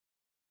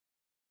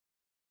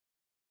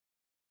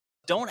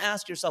Don't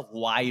ask yourself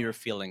why you're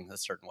feeling a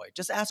certain way.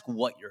 Just ask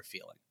what you're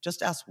feeling.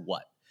 Just ask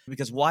what.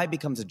 Because why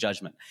becomes a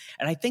judgment.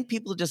 And I think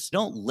people just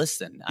don't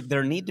listen.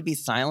 There need to be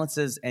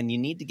silences, and you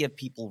need to give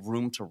people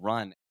room to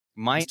run.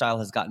 My style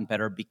has gotten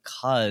better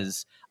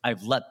because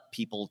I've let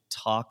people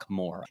talk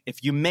more.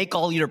 If you make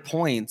all your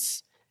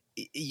points,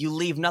 you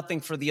leave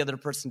nothing for the other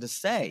person to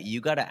say. You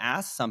got to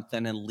ask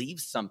something and leave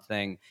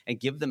something and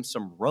give them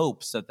some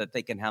rope so that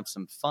they can have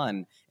some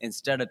fun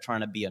instead of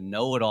trying to be a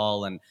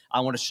know-it-all and I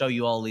want to show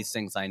you all these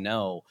things I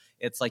know.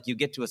 It's like you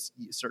get to a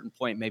certain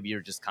point, maybe you're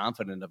just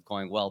confident of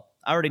going, well,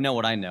 I already know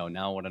what I know.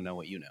 Now I want to know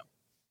what you know.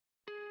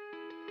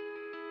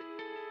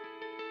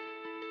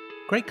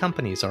 Great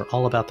companies are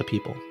all about the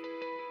people.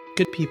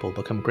 Good people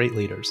become great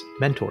leaders,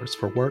 mentors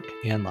for work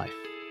and life.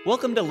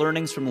 Welcome to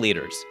Learnings from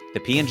Leaders, the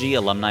P&G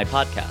Alumni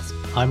Podcast.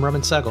 I'm Raman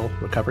Sehgal,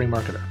 recovering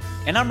marketer.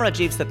 And I'm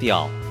Rajiv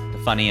Satyal, the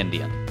funny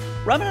Indian.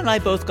 Raman and I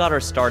both got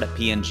our start at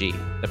P&G,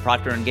 the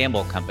Procter &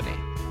 Gamble company,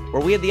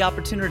 where we had the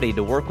opportunity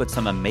to work with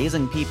some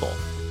amazing people.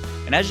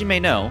 And as you may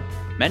know,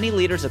 many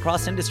leaders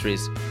across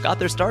industries got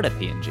their start at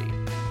P&G.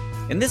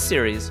 In this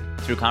series,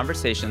 through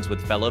conversations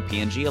with fellow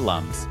P&G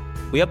alums,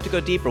 we hope to go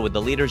deeper with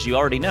the leaders you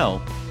already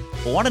know,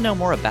 but want to know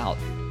more about.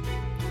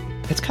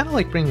 It's kind of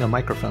like bringing a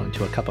microphone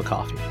to a cup of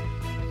coffee.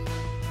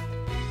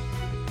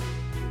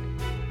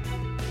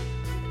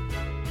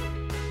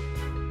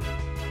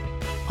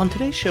 On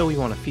today's show, we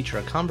want to feature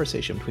a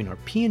conversation between our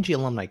P&G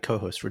alumni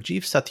co-host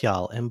Rajiv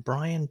Satyal and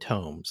Brian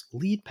Tome,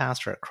 lead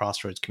pastor at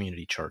Crossroads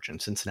Community Church in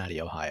Cincinnati,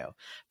 Ohio,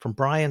 from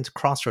Brian's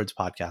Crossroads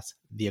podcast,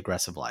 The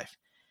Aggressive Life.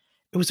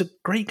 It was a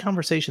great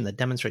conversation that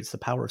demonstrates the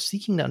power of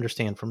seeking to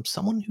understand from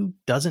someone who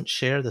doesn't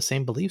share the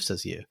same beliefs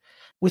as you.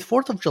 With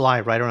 4th of July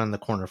right around the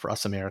corner for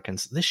us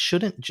Americans, this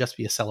shouldn't just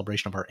be a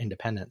celebration of our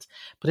independence,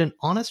 but an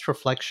honest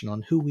reflection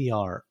on who we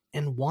are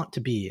and want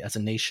to be as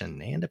a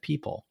nation and a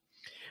people.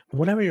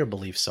 Whatever your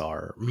beliefs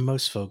are,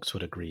 most folks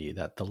would agree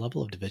that the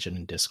level of division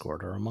and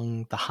discord are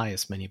among the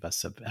highest many of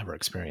us have ever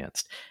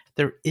experienced.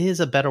 There is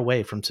a better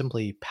way from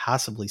simply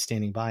passively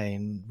standing by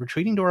and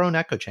retreating to our own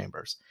echo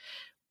chambers.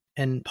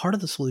 And part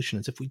of the solution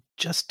is if we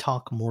just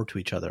talk more to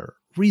each other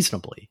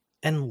reasonably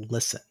and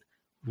listen,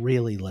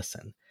 really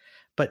listen.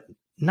 But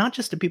not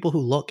just to people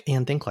who look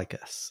and think like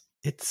us.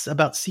 It's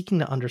about seeking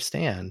to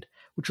understand,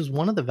 which was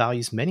one of the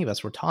values many of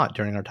us were taught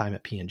during our time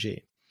at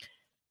P&G.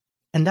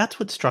 And that's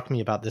what struck me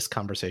about this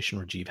conversation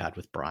Rajiv had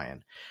with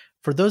Brian.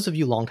 For those of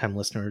you longtime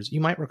listeners, you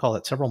might recall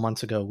that several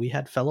months ago, we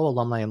had fellow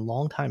alumni and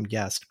longtime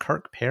guest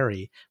Kirk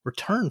Perry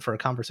return for a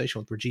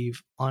conversation with Rajiv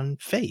on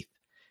faith.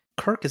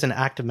 Kirk is an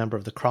active member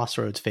of the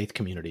Crossroads faith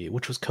community,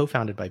 which was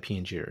co-founded by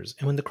P&Gers.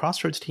 And when the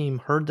Crossroads team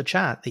heard the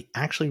chat, they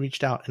actually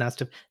reached out and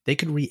asked if they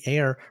could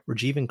re-air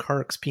Rajiv and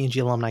Kirk's P&G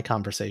alumni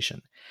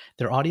conversation.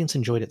 Their audience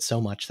enjoyed it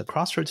so much that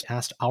Crossroads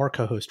asked our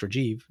co-host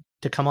Rajiv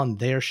to come on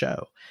their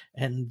show.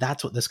 And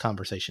that's what this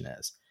conversation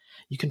is.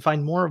 You can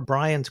find more of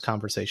Brian's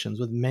conversations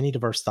with many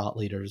diverse thought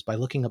leaders by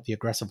looking up The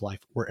Aggressive Life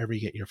wherever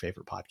you get your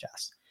favorite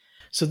podcasts.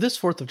 So this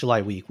 4th of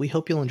July week, we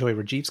hope you'll enjoy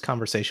Rajiv's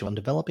conversation on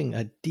developing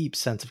a deep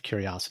sense of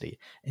curiosity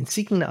and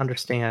seeking to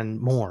understand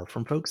more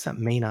from folks that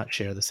may not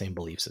share the same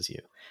beliefs as you.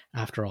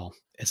 After all,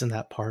 isn't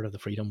that part of the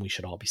freedom we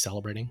should all be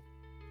celebrating?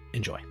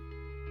 Enjoy.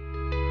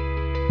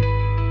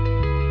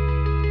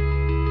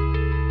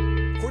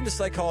 According to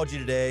Psychology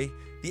Today,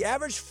 the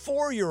average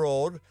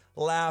 4-year-old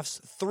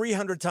laughs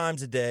 300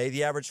 times a day.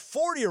 The average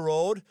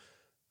 40-year-old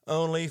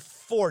only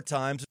 4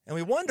 times. And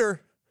we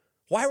wonder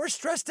why we're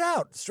stressed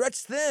out,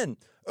 stretched thin,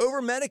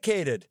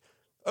 over-medicated,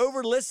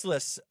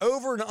 over-listless,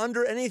 over and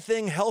under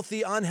anything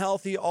healthy,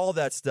 unhealthy, all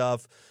that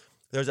stuff.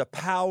 There's a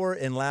power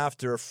in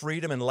laughter,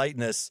 freedom, and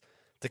lightness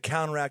to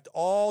counteract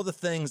all the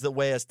things that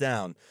weigh us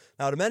down.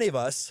 Now, to many of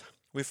us,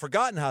 we've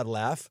forgotten how to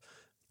laugh,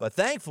 but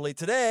thankfully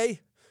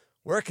today,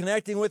 we're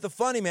connecting with a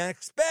funny man.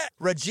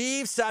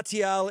 Rajiv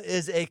Satyal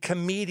is a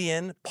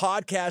comedian,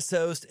 podcast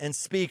host, and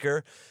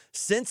speaker.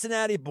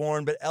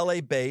 Cincinnati-born, but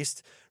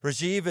LA-based.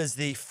 Rajiv is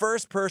the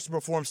first person to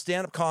perform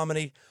stand-up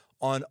comedy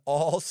on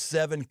all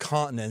 7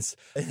 continents.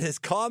 In his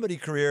comedy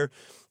career,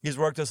 he's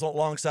worked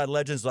alongside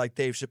legends like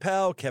Dave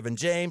Chappelle, Kevin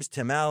James,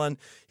 Tim Allen.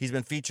 He's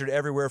been featured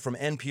everywhere from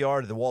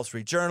NPR to the Wall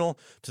Street Journal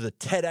to the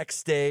TEDx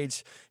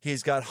stage.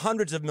 He's got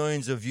hundreds of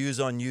millions of views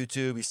on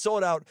YouTube. He's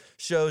sold out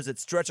shows that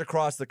stretch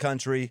across the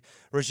country.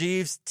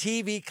 Rajiv's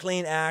TV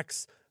clean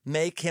acts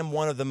make him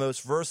one of the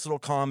most versatile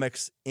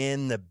comics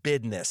in the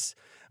business.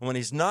 And when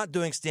he's not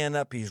doing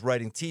stand-up, he's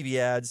writing TV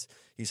ads.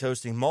 He's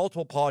hosting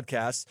multiple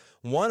podcasts.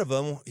 One of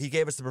them, he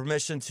gave us the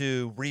permission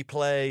to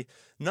replay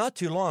not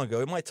too long ago.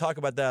 We might talk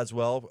about that as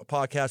well, a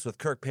podcast with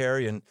Kirk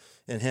Perry and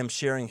him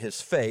sharing his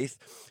faith.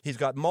 He's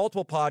got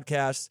multiple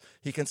podcasts.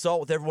 He consults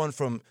with everyone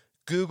from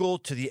Google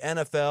to the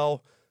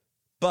NFL,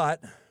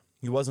 but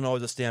he wasn't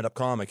always a stand-up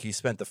comic. He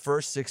spent the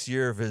first 6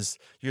 years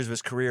of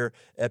his career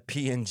at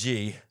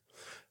P&G.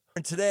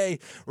 And today,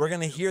 we're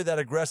going to hear that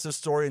aggressive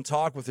story and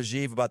talk with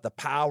Rajiv about the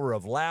power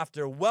of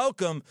laughter.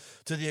 Welcome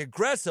to The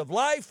Aggressive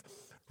Life,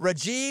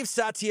 Rajiv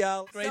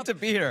Satyal. Great to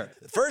be here.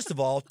 First of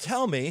all,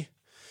 tell me,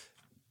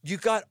 You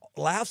got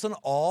laughs on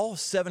all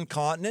 7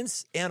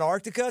 continents,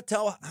 Antarctica.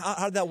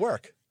 How did that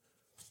work?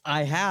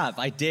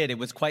 I did. It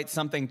was quite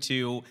something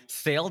to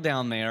sail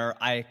down there.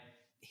 I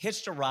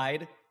hitched a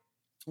ride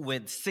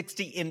with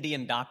 60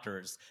 Indian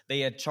doctors.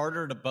 They had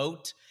chartered a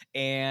boat,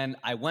 and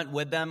I went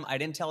with them. I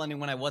didn't tell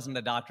anyone I wasn't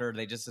a doctor.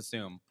 They just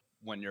assume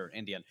when you're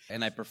Indian.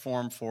 And I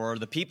performed for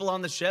the people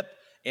on the ship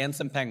and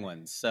some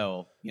penguins.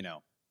 So,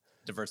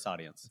 diverse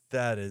audience.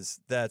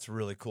 That's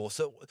really cool.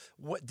 So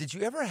what did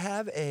you ever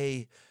have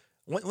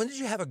when did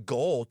you have a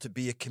goal to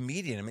be a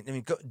comedian? I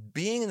mean,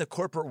 being in the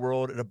corporate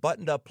world at a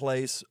buttoned up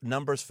place,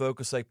 numbers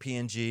focused like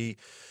P&G,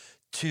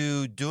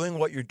 to doing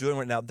what you're doing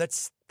right now,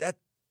 that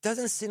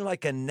doesn't seem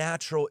like a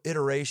natural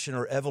iteration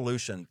or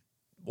evolution.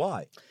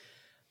 Why?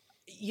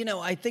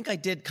 I think I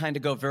did kind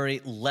of go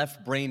very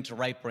left brain to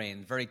right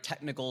brain, very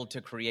technical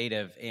to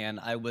creative. And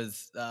I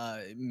was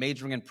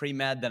majoring in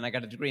pre-med. Then I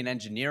got a degree in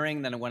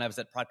engineering. Then when I was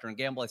at Procter &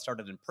 Gamble, I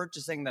started in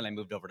purchasing. Then I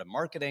moved over to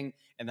marketing.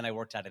 And then I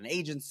worked at an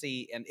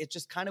agency. And it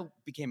just kind of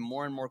became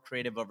more and more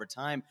creative over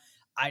time.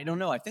 I don't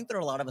know. I think there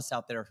are a lot of us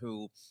out there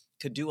who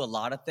could do a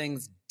lot of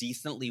things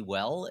decently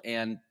well.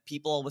 And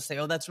people always say,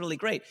 oh, that's really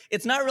great.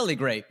 It's not really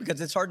great because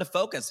it's hard to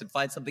focus and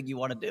find something you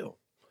want to do.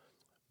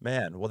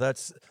 Man, well,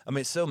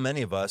 so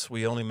many of us,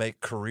 we only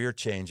make career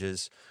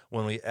changes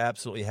when we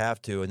absolutely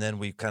have to, and then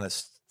we kind of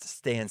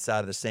stay inside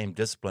of the same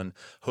discipline,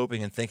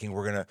 hoping and thinking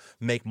we're going to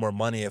make more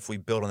money if we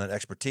build on that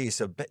expertise.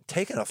 So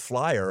taking a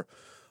flyer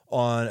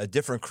on a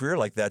different career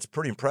like that's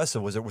pretty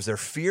impressive. Was there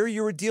fear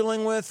you were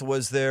dealing with?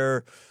 Was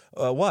there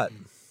what?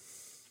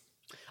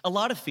 A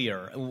lot of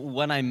fear.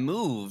 When I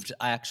moved,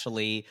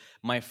 actually,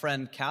 my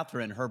friend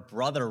Catherine, her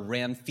brother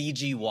ran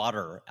Fiji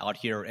Water out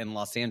here in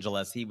Los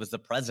Angeles. He was the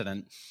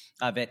president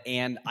of it.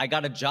 And I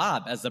got a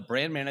job as the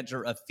brand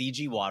manager of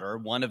Fiji Water,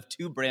 one of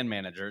 2 brand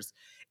managers.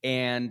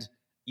 And,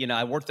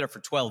 I worked there for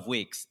 12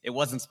 weeks. It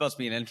wasn't supposed to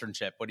be an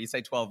internship. When you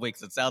say 12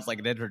 weeks, it sounds like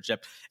an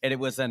internship. And it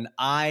was an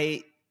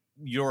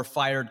you're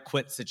fired,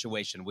 quit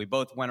situation. We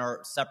both went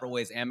our separate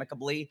ways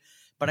amicably,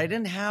 but I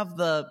didn't have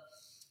the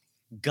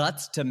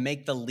guts to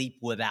make the leap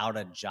without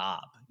a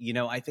job.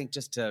 I think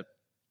just to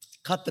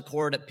cut the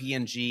cord at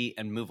P&G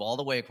and move all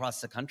the way across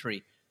the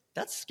country,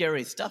 that's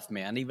scary stuff,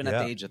 man, even at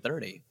the age of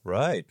 30.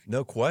 Right.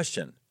 No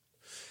question.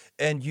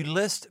 And you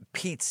list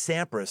Pete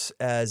Sampras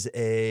as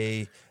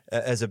a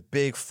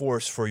big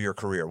force for your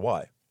career.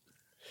 Why?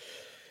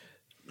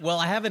 Well,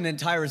 I have an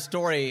entire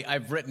story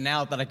I've written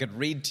out that I could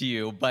read to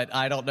you, but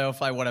I don't know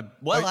if I want to.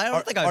 Well, I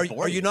don't think I'm bored.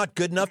 Are you not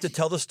good enough to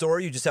tell the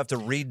story? You just have to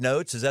read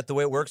notes? Is that the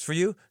way it works for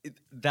you?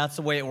 That's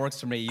the way it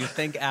works for me. You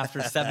think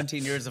after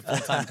 17 years of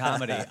full-time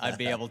comedy, I'd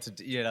be able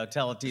to,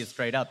 tell it to you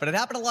straight up. But it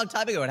happened a long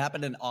time ago. It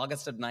happened in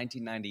August of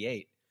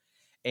 1998.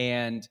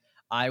 And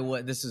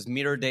this is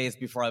mere days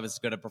before I was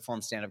going to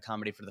perform stand-up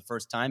comedy for the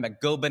first time at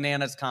Go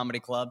Bananas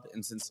Comedy Club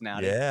in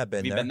Cincinnati. Yeah,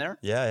 Have you been there?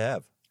 Yeah, I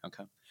have.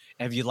 Okay.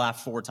 Have you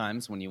laughed 4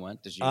 times when you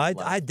went? Did you?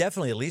 I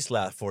definitely at least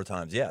laughed 4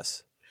 times.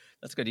 Yes.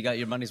 That's good. You got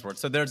your money's worth.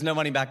 So there's no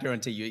money back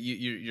guarantee.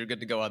 You're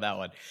good to go on that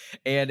one.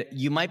 And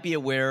you might be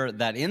aware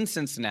that in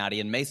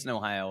Cincinnati, in Mason,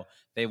 Ohio,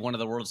 they have one of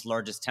the world's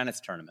largest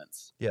tennis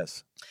tournaments.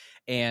 Yes.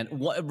 And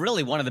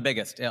really one of the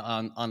biggest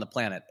on the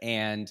planet.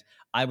 And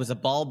I was a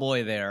ball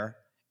boy there,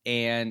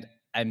 and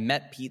I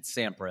met Pete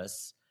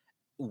Sampras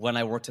when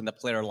I worked in the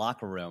player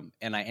locker room,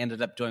 and I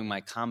ended up doing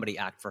my comedy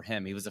act for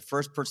him. He was the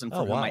first person for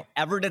whom I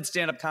ever did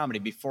stand-up comedy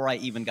before I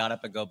even got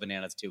up at Go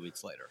Bananas 2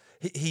 weeks later.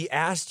 He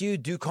asked you,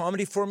 do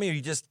comedy for me, or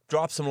you just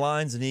dropped some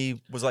lines and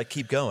he was like,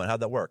 keep going? How'd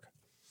that work?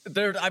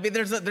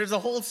 There's a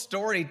whole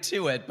story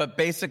to it, but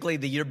basically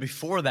the year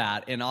before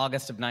that, in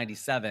August of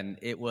 97,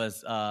 it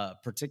was a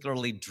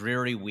particularly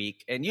dreary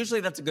week. And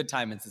usually that's a good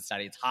time in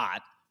Cincinnati. It's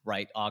hot,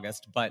 right,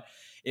 August, but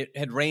it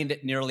had rained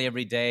nearly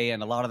every day,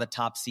 and a lot of the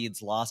top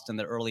seeds lost in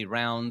the early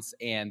rounds.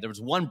 And there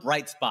was one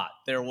bright spot.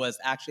 There was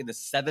actually the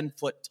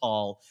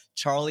 7-foot-tall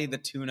Charlie the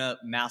Tuna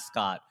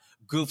mascot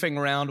goofing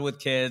around with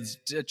kids.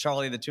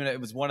 Charlie the Tuna,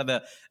 it was one of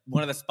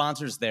the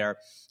sponsors there,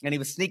 and he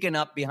was sneaking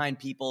up behind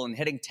people and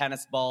hitting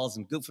tennis balls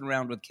and goofing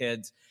around with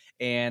kids.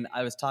 And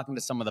I was talking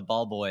to some of the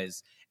ball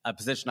boys, a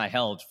position I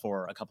held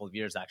for a couple of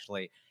years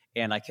actually,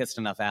 and I kissed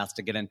enough ass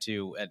to get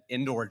into an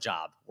indoor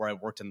job where I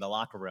worked in the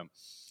locker room.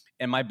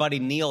 And my buddy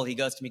Neil, he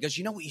goes to me, he goes,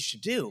 you know what you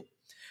should do?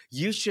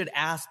 You should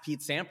ask Pete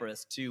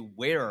Sampras to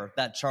wear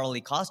that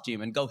Charlie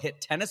costume and go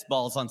hit tennis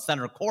balls on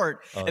center court.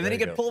 And then he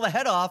could pull the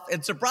head off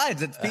and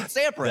surprise, it's Pete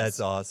Sampras.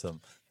 That's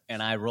awesome.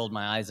 And I rolled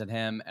my eyes at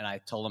him, and I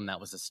told him that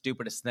was the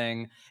stupidest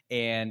thing.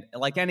 And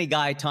like any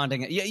guy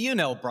taunting,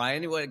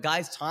 Brian,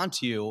 guys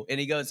taunt you. And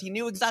he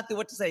knew exactly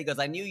what to say. He goes,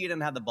 I knew you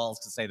didn't have the balls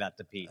to say that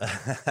to Pete.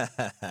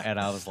 And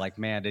I was like,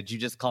 man, did you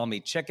just call me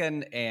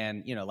chicken?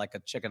 And, like a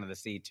chicken of the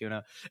sea,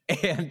 tuna.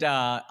 And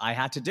I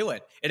had to do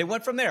it. And it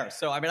went from there.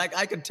 So,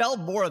 I could tell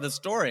more of the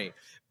story,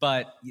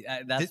 but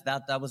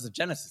that was the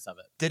genesis of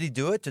it. Did he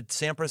do it? Did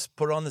Sampras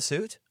put on the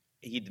suit?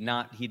 He did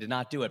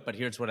not do it, but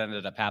here's what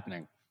ended up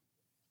happening.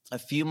 A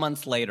few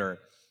months later,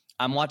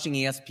 I'm watching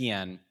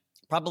ESPN,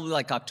 probably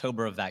like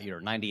October of that year,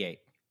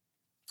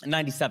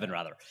 97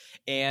 rather.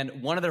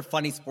 And one of their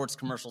funny sports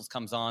commercials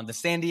comes on, the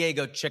San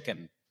Diego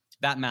Chicken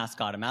that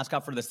mascot, a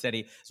mascot for the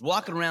city, is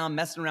walking around,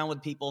 messing around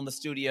with people in the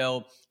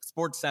studio,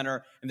 Sports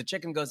Center, and the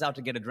chicken goes out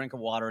to get a drink of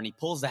water, and he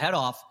pulls the head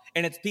off,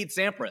 and it's Pete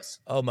Sampras.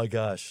 Oh, my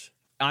gosh.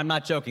 I'm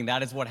not joking.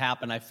 That is what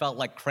happened. I felt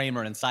like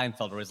Kramer in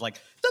Seinfeld, where he's like,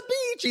 the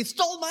beach, he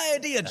stole my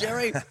idea,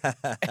 Jerry.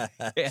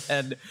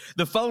 And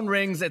the phone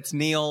rings. It's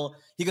Neil.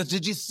 He goes,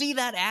 did you see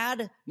that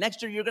ad?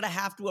 Next year, you're going to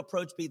have to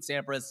approach Pete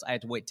Sampras. I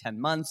had to wait 10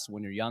 months.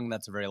 When you're young,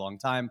 that's a very long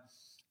time.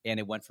 And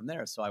it went from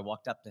there. So I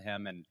walked up to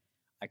him, and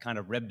I kind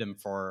of ribbed him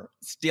for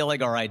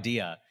stealing our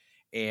idea.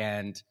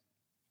 And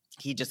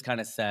he just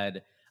kind of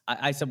said,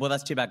 I said, well,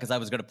 that's too bad, because I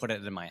was going to put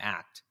it in my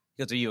act.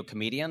 He goes, are you a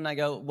comedian? I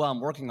go, well,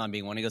 I'm working on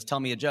being one. He goes, tell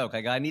me a joke.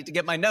 I go, I need to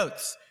get my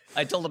notes.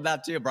 I told him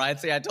that too, Brian.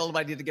 See, I told him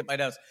I need to get my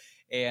notes.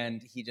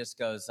 And he just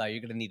goes, you're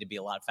going to need to be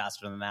a lot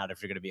faster than that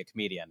if you're going to be a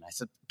comedian. I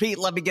said, Pete,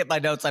 let me get my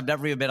notes. I've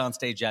never even been on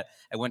stage yet.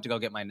 I went to go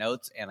get my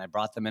notes, and I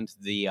brought them into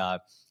the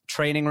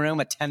training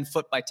room, a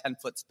 10-foot by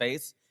 10-foot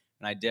space.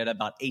 And I did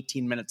about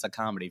 18 minutes of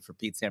comedy for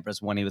Pete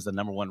Sampras when he was the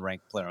number one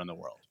ranked player in the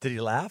world. Did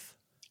he laugh?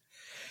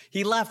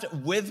 He laughed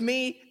with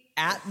me,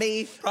 at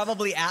me,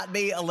 probably at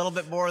me a little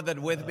bit more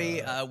than with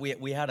me.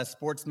 We had a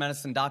sports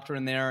medicine doctor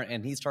in there,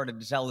 and he started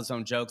to tell his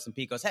own jokes. And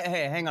Pete goes,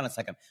 hey, hang on a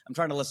second. I'm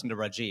trying to listen to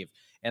Rajiv.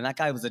 And that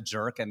guy was a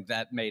jerk, and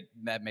that made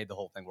the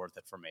whole thing worth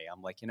it for me.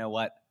 I'm like, you know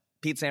what?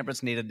 Pete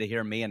Sampras needed to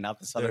hear me and not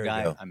this other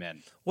guy. I'm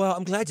in. Well,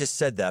 I'm glad you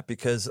said that,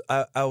 because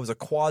I was a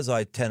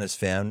quasi-tennis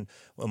fan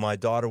when my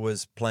daughter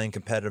was playing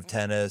competitive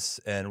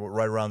tennis, and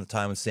right around the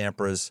time when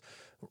Sampras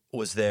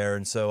was there.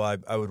 And so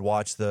I would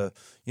watch the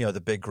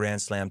big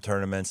Grand Slam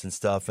tournaments and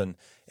stuff. And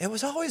it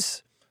was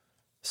always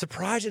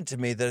surprising to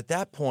me that at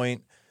that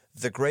point,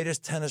 the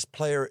greatest tennis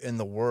player in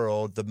the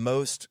world, the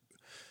most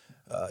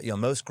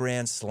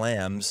Grand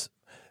Slams,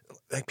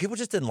 like, people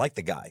just didn't like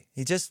the guy.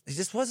 He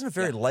just wasn't a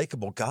very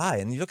likable guy.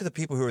 And you look at the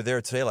people who are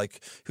there today,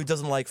 like, who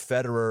doesn't like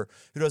Federer,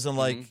 who doesn't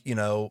like,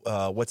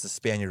 what's the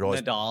Spaniard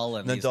always?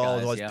 Nadal is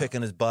always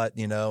picking his butt,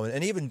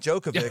 and even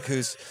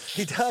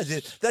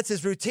Djokovic, that's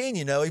his routine,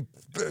 he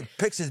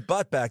picks his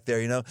butt back there,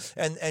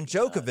 and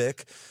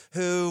Djokovic,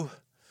 who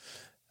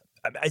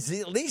is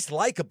at least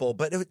likable,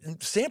 but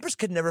Sampras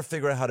could never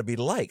figure out how to be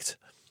liked.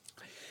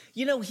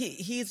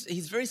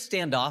 He's very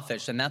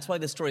standoffish, and that's why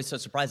this story is so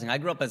surprising. I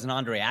grew up as an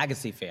Andre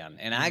Agassi fan,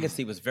 and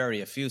Agassi was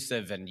very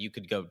effusive, and you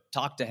could go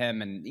talk to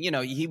him, and,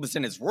 he was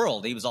in his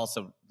world. He was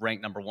also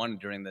ranked number one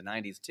during the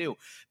 90s too.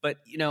 But,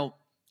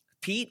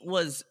 Pete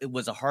was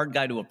a hard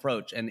guy to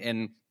approach,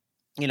 and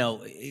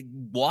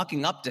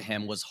walking up to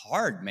him was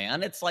hard,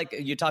 man. It's like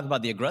you talk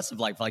about the aggressive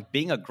life, like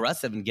being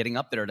aggressive and getting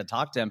up there to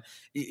talk to him.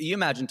 You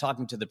imagine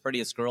talking to the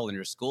prettiest girl in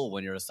your school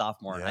when you're a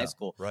sophomore in high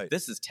school. Right.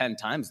 This is 10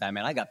 times that,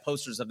 man. I got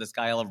posters of this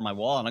guy all over my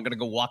wall, and I'm going to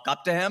go walk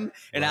up to him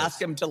and ask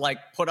him to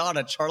put on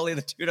a Charlie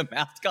the Tuna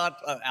mascot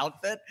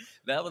outfit.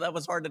 That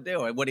was hard to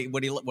do. And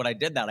when I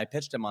did that, I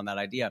pitched him on that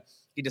idea.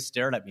 He just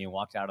stared at me and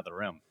walked out of the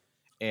room.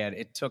 And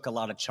it took a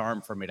lot of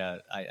charm for me to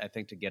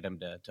get him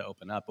to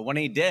open up. But when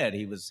he did,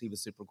 he was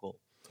super cool.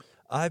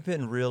 I've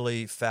been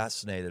really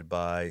fascinated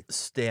by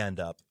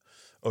stand-up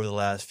over the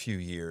last few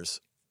years,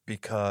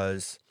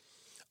 because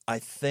I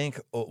think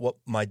what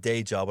I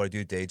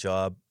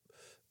do,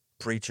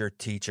 preacher,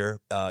 teacher,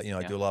 I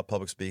do a lot of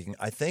public speaking.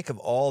 I think of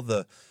all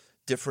the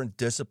different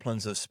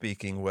disciplines of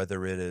speaking,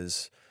 whether it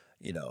is,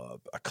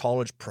 a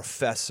college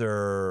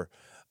professor,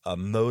 a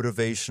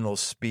motivational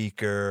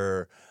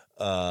speaker,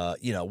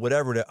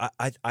 whatever it is,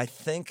 I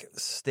think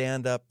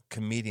stand-up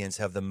comedians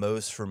have the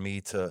most for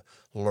me to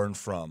learn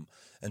from,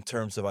 in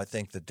terms of, I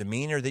think, the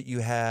demeanor that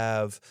you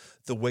have,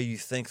 the way you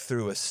think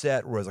through a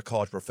set. Whereas a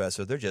college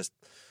professor, they're just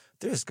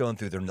going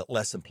through their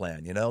lesson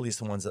plan, at least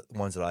the ones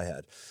that I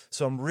had.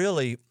 So I'm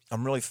really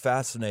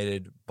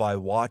fascinated by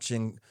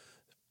watching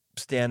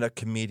stand-up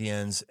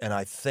comedians, and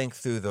I think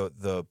through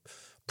the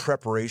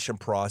preparation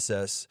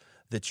process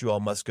that you all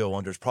must go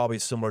under. It's probably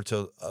similar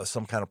to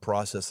some kind of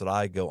process that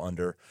I go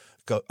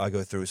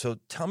through. So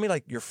tell me,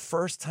 your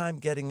first time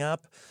getting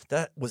up,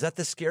 was that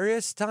the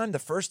scariest time? The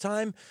first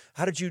time?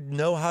 How did you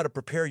know how to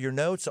prepare your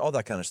notes? All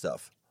that kind of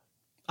stuff.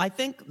 I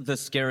think the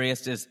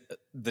scariest is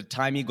the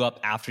time you go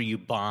up after you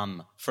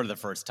bomb for the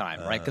first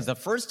time, right? Because the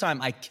first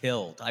time I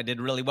killed. I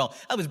did really well.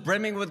 I was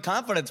brimming with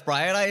confidence,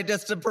 Brian. I had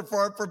just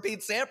performed for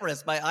Pete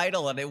Sampras, my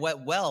idol, and it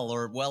went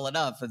well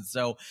enough. And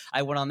so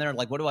I went on there,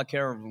 what do I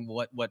care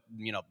what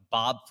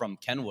Bob from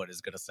Kenwood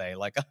is going to say?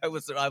 I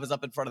was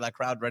up in front of that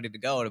crowd ready to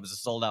go, and it was a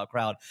sold-out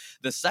crowd.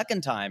 The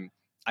second time,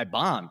 I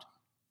bombed.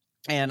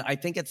 And I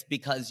think it's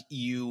because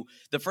the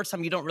first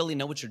time you don't really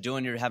know what you're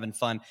doing, you're having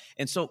fun.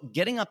 And so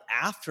getting up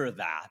after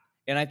that,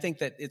 and I think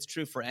that it's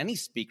true for any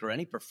speaker,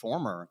 any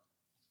performer,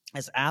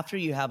 is after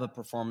you have a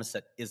performance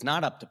that is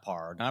not up to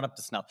par, not up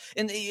to snuff.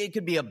 And it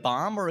could be a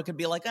bomb, or it could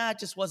be I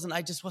just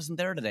wasn't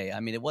there today. I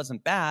mean, it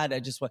wasn't bad.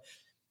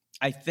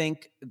 I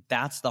think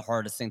that's the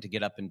hardest thing, to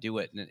get up and do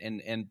it.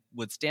 And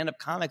with stand-up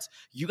comics,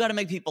 you got to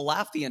make people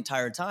laugh the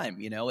entire time,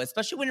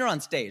 especially when you're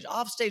on stage.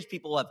 Off stage,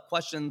 people have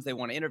questions they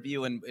want to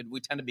interview, and we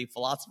tend to be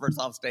philosophers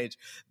off stage.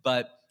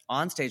 But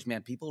on stage,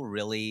 man, people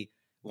really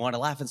want to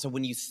laugh. And so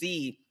when you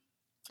see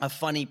a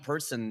funny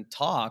person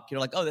talk, you're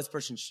like, oh, this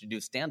person should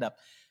do stand-up.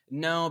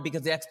 No,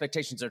 because the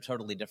expectations are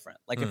totally different.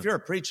 Like if you're a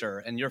preacher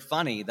and you're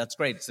funny, that's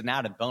great. It's an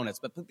added bonus,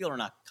 but people are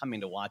not coming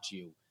to watch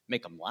you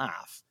make them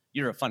laugh.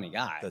 You're a funny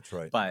guy. That's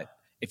right. But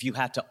if you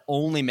had to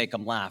only make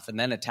them laugh and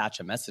then attach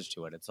a message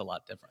to it, it's a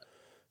lot different.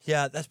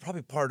 Yeah, that's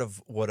probably part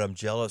of what I'm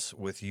jealous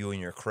with you and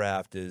your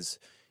craft is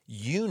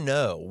you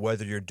know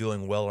whether you're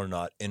doing well or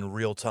not in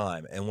real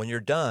time. And when you're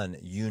done,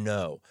 you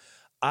know.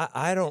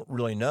 I don't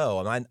really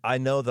know. I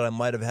know that I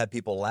might have had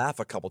people laugh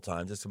a couple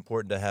times. It's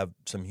important to have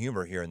some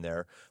humor here and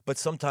there. But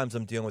sometimes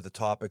I'm dealing with a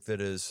topic that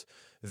is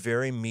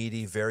very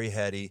meaty, very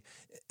heady,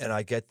 and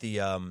I get the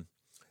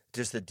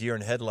just the deer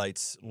in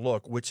headlights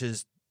look, which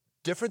is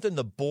different than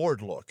the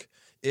bored look.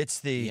 It's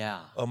the,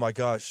 oh my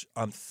gosh,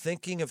 I'm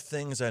thinking of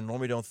things I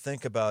normally don't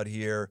think about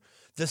here.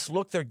 This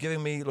look they're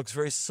giving me looks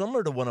very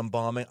similar to when I'm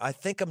bombing. I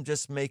think I'm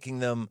just making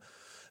them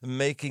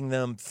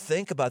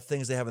think about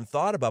things they haven't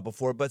thought about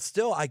before. But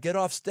still, I get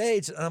off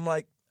stage and I'm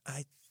like,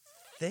 I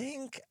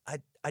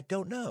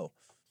don't know.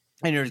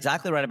 And you're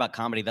exactly right about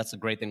comedy. That's a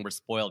great thing. We're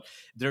spoiled.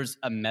 There's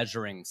a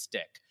measuring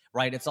stick,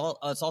 right? It's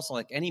also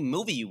like any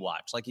movie you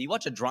watch. Like you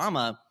watch a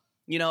drama,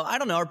 you know, I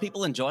don't know, are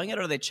people enjoying it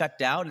or are they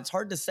checked out? It's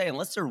hard to say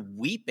unless they're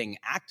weeping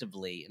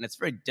actively. And it's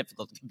very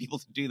difficult to get people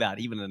to do that,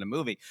 even in a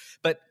movie.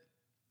 But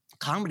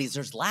comedies,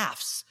 there's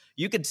laughs.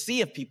 You could see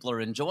if people are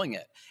enjoying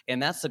it.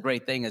 And that's the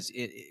great thing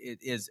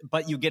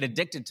but you get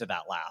addicted to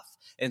that laugh.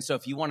 And so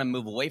if you want to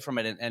move away from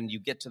it and you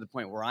get to the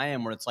point where I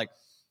am, where it's like,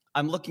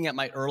 I'm looking at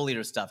my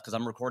earlier stuff because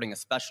I'm recording a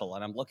special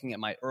and I'm looking at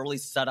my early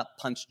setup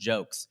punch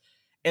jokes.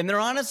 And they're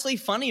honestly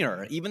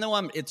funnier, even though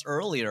it's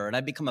earlier and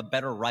I become a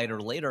better writer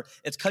later.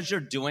 It's because you're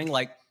doing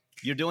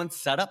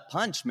setup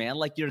punch, man.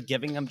 Like you're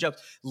giving them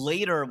jokes.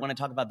 Later, when I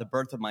talk about the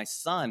birth of my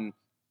son,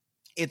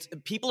 it's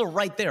people are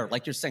right there.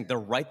 Like you're saying, they're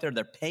right there.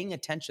 They're paying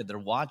attention. They're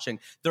watching.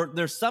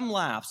 There's some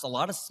laughs, a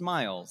lot of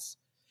smiles,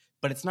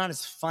 but it's not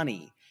as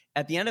funny.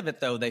 At the end of it,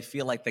 though, they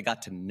feel like they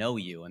got to know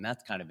you, and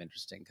that's kind of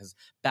interesting because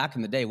back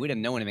in the day, we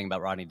didn't know anything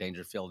about Rodney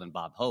Dangerfield and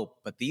Bob Hope,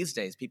 but these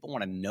days, people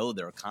want to know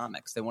their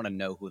comics. They want to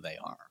know who they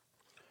are.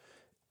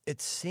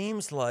 It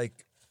seems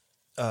like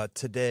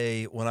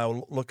today, when I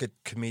look at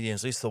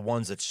comedians, at least the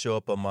ones that show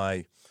up on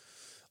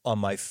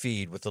my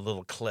feed with the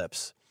little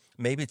clips,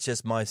 maybe it's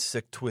just my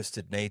sick,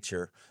 twisted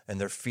nature, and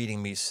they're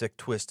feeding me sick,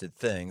 twisted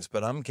things.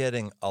 But I'm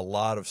getting a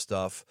lot of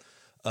stuff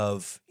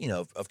of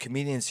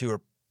comedians who are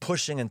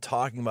pushing and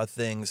talking about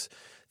things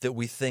that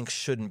we think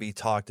shouldn't be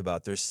talked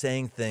about. They're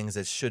saying things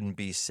that shouldn't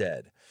be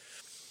said.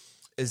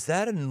 Is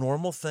that a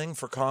normal thing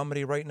for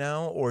comedy right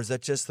now, or is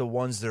that just the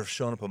ones that are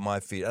showing up on my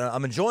feed?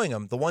 I'm enjoying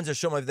them. The ones that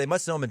show up, they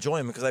must know I'm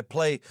enjoying them because I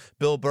play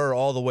Bill Burr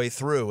all the way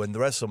through and the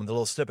rest of them, the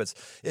little snippets.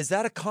 Is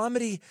that a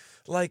comedy,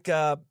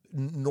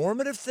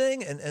 normative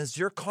thing? And is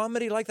your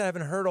comedy like that? I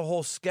haven't heard a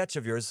whole sketch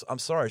of yours. I'm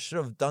sorry. I should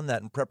have done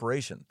that in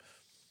preparation.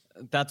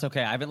 That's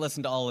okay. I haven't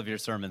listened to all of your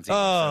sermons either.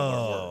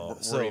 Oh,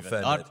 so we're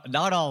offended.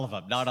 Not all of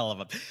them. Not all of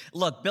them.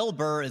 Look, Bill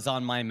Burr is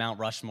on my Mount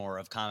Rushmore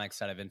of comics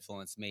that have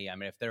influenced me. I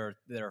mean, if there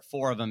are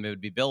four of them, it would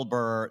be Bill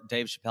Burr,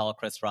 Dave Chappelle,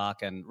 Chris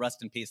Rock, and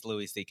rest in peace,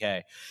 Louis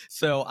C.K.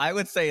 So I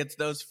would say it's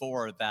those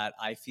four that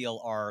I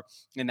feel are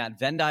in that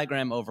Venn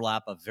diagram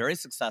overlap of very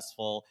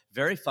successful,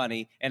 very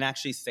funny, and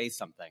actually say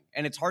something.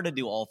 And it's hard to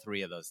do all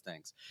three of those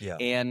things. Yeah.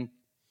 And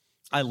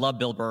I love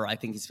Bill Burr. I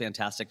think he's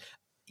fantastic.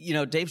 You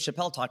know, Dave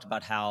Chappelle talked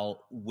about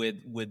how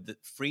with the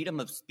freedom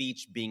of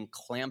speech being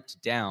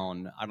clamped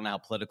down, I don't know how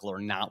political or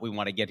not we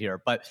want to get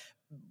here, but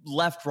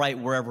left, right,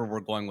 wherever we're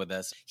going with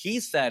this, he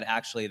said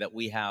actually that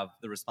we have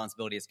the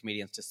responsibility as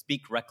comedians to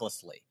speak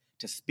recklessly.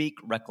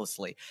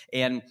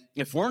 And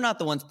if we're not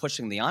the ones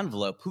pushing the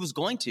envelope, who's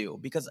going to?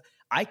 Because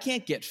I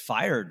can't get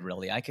fired,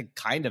 really. I could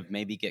kind of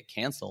maybe get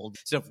canceled.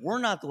 So if we're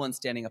not the ones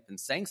standing up and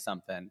saying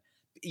something,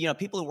 you know,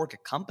 people who work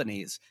at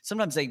companies,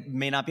 sometimes they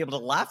may not be able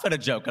to laugh at a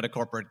joke at a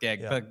corporate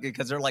gig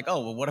because they're like, oh,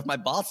 well, what if my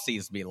boss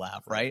sees me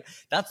laugh, right?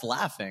 That's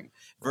laughing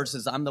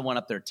versus I'm the one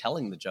up there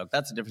telling the joke.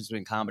 That's the difference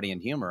between comedy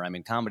and humor. I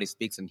mean, comedy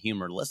speaks and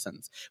humor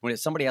listens. When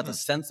somebody has a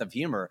sense of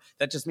humor,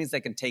 that just means they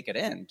can take it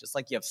in. Just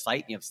like you have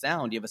sight and you have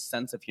sound, you have a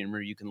sense of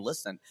humor, you can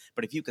listen.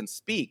 But if you can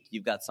speak,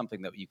 you've got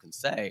something that you can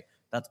say.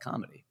 That's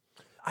comedy.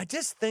 I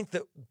just think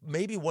that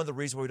maybe one of the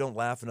reasons why we don't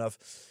laugh enough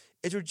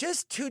is we're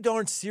just too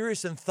darn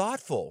serious and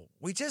thoughtful.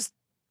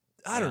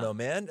 I don't know,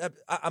 man.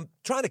 I'm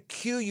trying to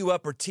cue you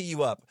up or tee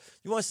you up.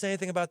 You want to say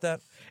anything about that?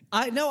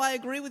 I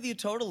agree with you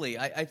totally.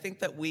 I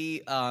think that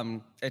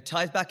it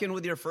ties back in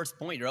with your first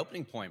point, your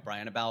opening point,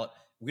 Brian, about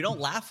we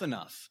don't laugh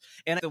enough.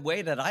 And the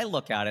way that I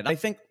look at it, I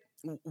think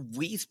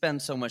we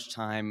spend so much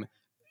time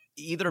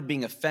either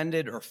being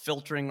offended or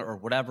filtering or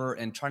whatever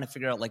and trying to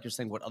figure out, like you're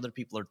saying, what other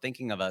people are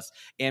thinking of us.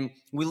 And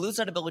we lose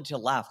that ability to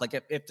laugh. Like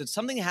if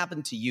something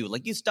happened to you,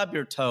 like you stub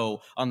your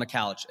toe on the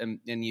couch and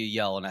you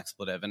yell an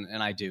expletive,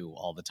 and I do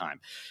all the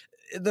time.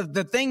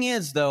 The thing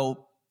is,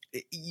 though,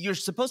 you're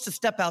supposed to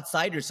step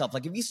outside yourself.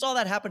 Like if you saw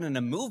that happen in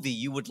a movie,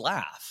 you would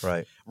laugh.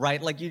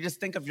 Right? Like you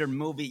just think of your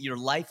movie, your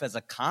life as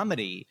a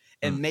comedy,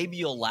 and maybe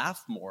you'll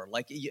laugh more.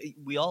 Like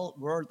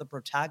we're the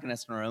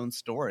protagonist in our own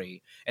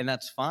story, and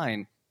that's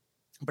fine.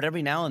 But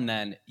every now and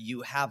then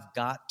you have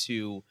got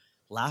to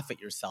laugh at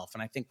yourself.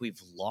 And I think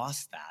we've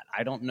lost that.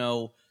 I don't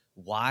know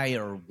why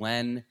or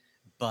when,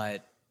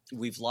 but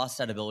we've lost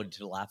that ability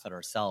to laugh at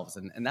ourselves.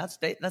 And that's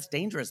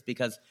dangerous,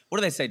 because what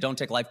do they say? Don't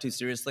take life too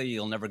seriously.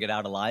 You'll never get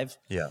out alive.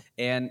 Yeah.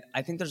 And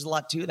I think there's a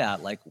lot to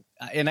that. Like,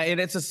 and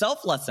it's a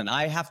self lesson.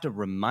 I have to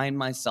remind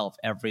myself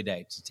every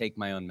day to take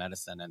my own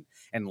medicine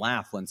and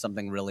laugh when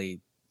something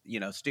really,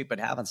 stupid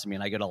happens to me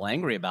and I get all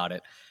angry about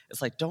it.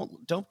 It's like,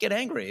 don't get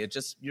angry. It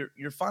just,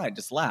 you're fine.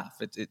 Just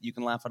laugh. You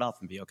can laugh it off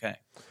and be okay.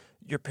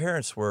 Your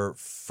parents were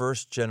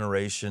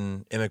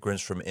first-generation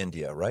immigrants from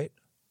India, right?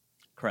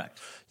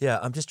 Correct. Yeah,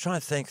 I'm just trying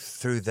to think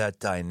through that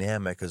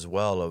dynamic as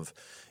well of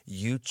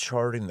you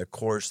charting the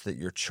course that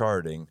you're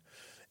charting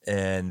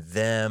and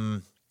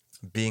them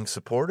being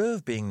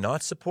supportive, being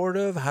not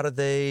supportive. How did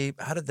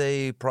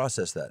they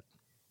process that?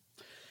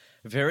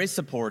 Very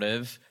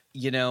supportive,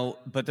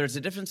 but there's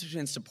a difference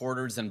between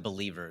supporters and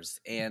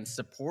believers. And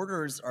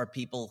supporters are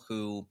people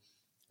who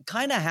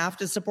kind of have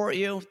to support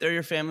you. They're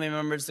your family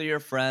members, they're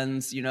your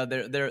friends.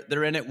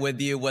 They're in it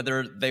with you,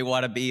 whether they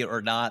want to be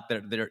or not.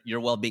 Your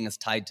well-being is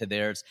tied to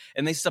theirs,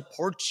 and they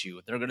support you.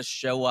 They're going to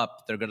show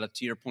up. They're going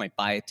to your point,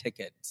 buy a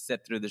ticket,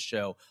 sit through the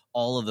show,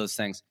 all of those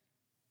things.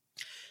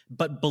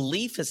 But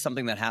belief is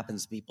something that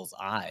happens to people's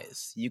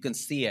eyes. You can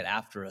see it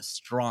after a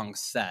strong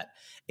set.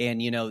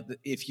 And,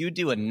 if you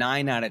do a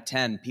 9 out of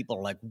 10, people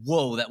are like,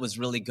 whoa, that was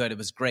really good. It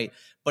was great.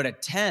 But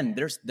at 10,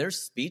 they're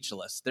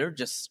speechless. They're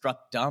just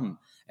struck dumb.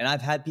 And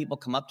I've had people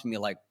come up to me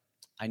like,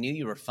 I knew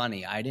you were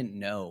funny. I didn't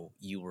know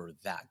you were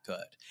that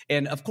good.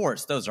 And of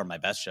course, those are my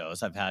best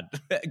shows. I've had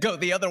go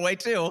the other way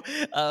too.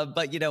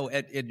 But,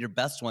 at your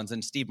best ones,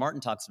 and Steve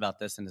Martin talks about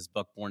this in his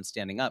book, Born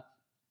Standing Up,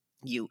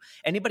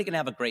 anybody can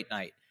have a great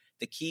night.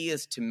 The key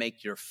is to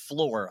make your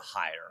floor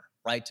higher,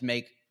 right?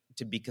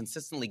 To be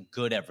consistently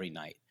good every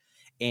night,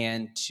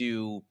 and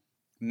to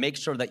make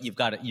sure that you've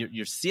got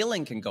your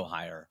ceiling can go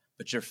higher,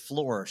 but your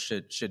floor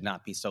should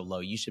not be so low.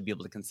 You should be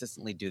able to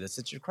consistently do this.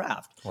 It's your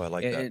craft. Oh, I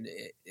like that.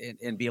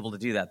 And be able to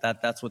do that.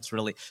 That's what's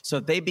really,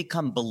 so they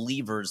become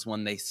believers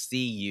when they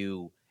see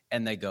you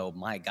and they go,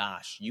 my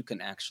gosh, you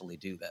can actually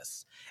do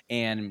this.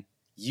 And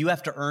you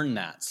have to earn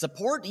that.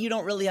 Support, you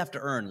don't really have to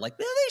earn. Like,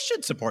 they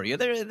should support you.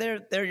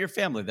 They're your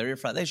family. They're your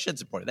friend. They should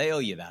support you. They owe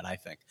you that, I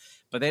think.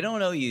 But they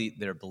don't owe you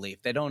their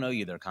belief. They don't owe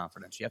you their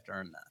confidence. You have to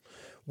earn that.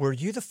 Were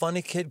you the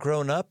funny kid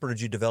growing up, or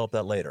did you develop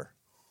that later?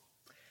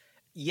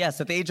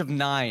 Yes, at the age of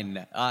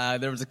 9,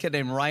 there was a kid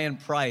named Ryan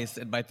Price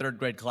in my 3rd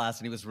grade class,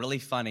 and he was really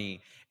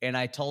funny. And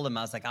I told him,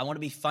 I was like, I want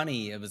to be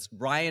funny. It was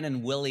Ryan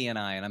and Willie and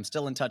I, and I'm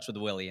still in touch with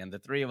Willie, and the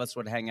 3 of us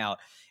would hang out.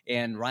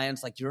 And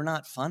Ryan's like, you're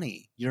not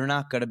funny. You're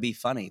not going to be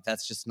funny.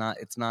 That's just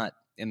it's not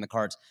in the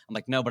cards. I'm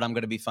like, no, but I'm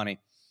going to be funny.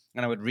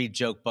 And I would read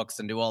joke books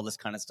and do all this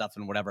kind of stuff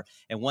and whatever.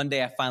 And one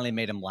day I finally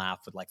made him laugh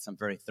with like some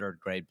very 3rd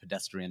grade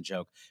pedestrian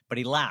joke, but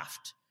he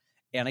laughed.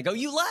 And I go,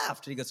 you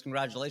laughed. And he goes,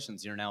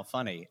 congratulations, you're now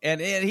funny. And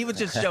he was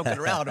just joking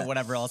around or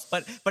whatever else.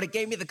 But it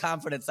gave me the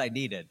confidence I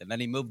needed. And then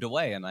he moved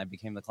away and I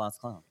became the class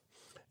clown.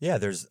 Yeah,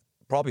 there's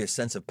probably a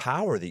sense of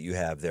power that you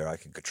have there. I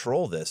can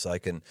control this. I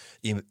can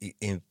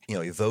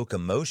evoke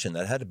emotion.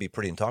 That had to be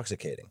pretty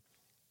intoxicating.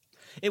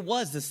 It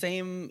was the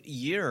same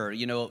year,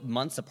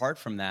 months apart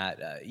from that,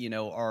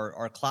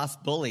 our class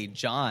bully,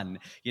 John,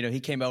 he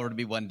came over to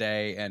me one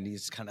day and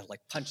he's kind of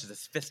like punches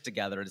his fist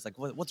together. And he's like,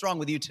 what's wrong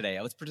with you today?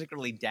 I was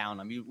particularly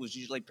down. I was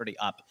usually pretty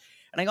up.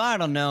 And I go, I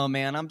don't know,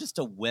 man. I'm just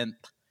a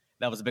wimp.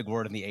 That was a big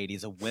word in the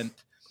 80s, a wimp.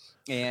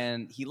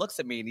 And he looks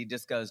at me and he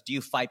just goes, do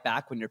you fight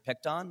back when you're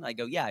picked on? I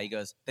go, yeah. He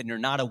goes, then you're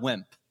not a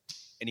wimp.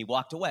 And he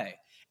walked away.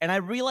 And I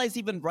realized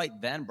even right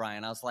then,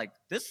 Brian, I was like,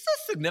 this is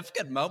a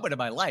significant moment in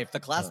my life. The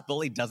class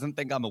bully doesn't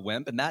think I'm a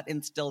wimp. And that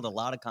instilled a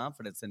lot of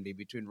confidence in me.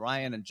 Between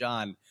Ryan and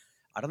John,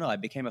 I don't know, I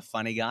became a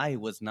funny guy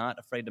who was not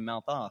afraid to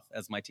mouth off,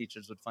 as my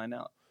teachers would find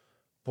out.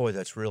 Boy,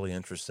 that's really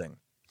interesting.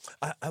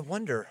 I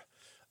wonder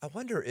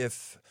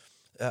if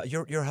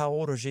you're how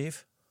old,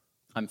 Rajiv?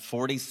 I'm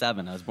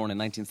 47. I was born in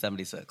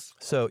 1976.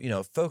 So,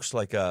 folks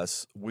like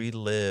us, we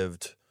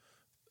lived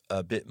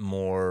a bit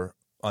more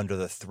under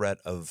the threat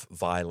of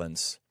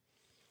violence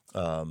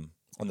on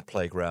the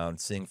playground.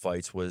 Seeing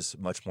fights was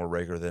much more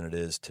regular than it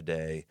is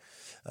today.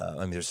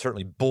 There's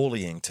certainly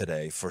bullying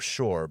today for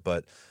sure,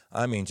 but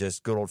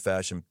just good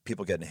old-fashioned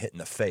people getting hit in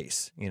the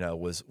face,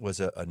 was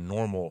a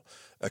normal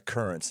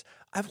occurrence.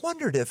 I've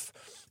wondered if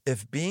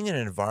being in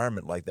an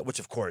environment like that, which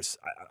of course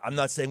I'm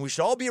not saying we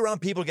should all be around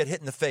people who get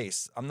hit in the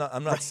face. I'm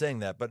not saying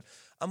that, but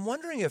I'm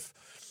wondering if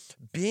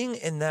being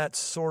in that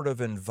sort of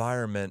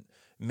environment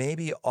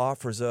maybe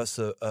offers us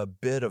a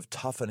bit of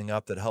toughening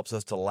up that helps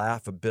us to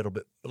laugh a little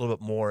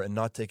bit more and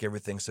not take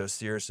everything so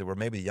seriously, where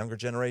maybe the younger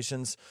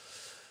generations,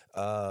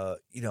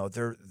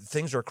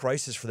 things are a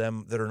crisis for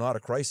them that are not a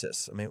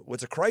crisis.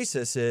 What's a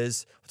crisis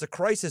is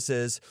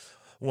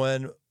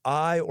when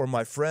I or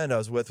my friend I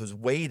was with was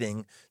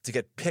waiting to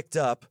get picked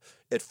up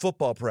at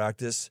football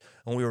practice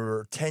and we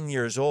were 10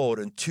 years old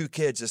and 2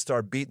 kids just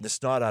start beating the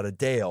snot out of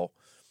Dale.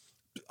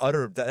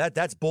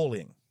 That's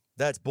bullying.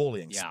 That's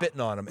bullying, yeah.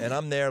 Spitting on him. And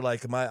I'm there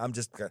like, I'm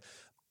just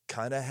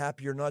kind of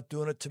happy you're not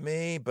doing it to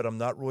me, but I'm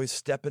not really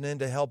stepping in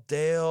to help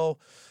Dale.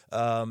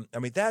 I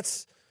mean,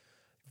 that's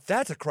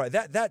a cry.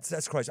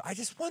 That's Christ. I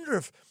just wonder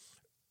if,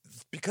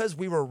 because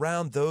we were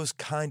around those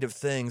kind of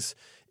things,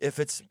 if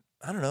it's,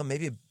 I don't know,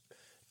 maybe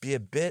be a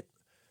bit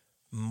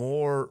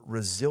more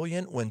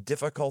resilient when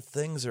difficult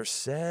things are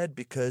said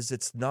because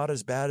it's not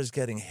as bad as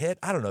getting hit.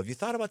 I don't know. Have you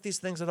thought about these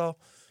things at all?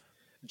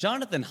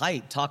 Jonathan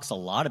Haidt talks a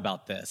lot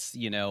about this.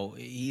 You know,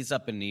 he's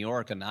up in New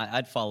York, and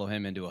I'd follow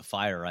him into a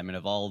fire. I mean,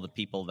 of all the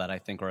people that I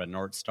think are a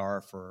North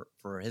Star for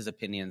his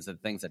opinions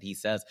and things that he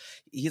says,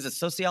 he's a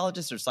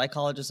sociologist or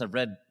psychologist. I've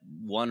read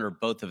one or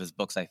both of his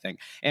books, I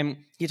think. And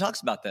he talks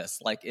about this.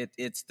 Like,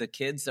 it's the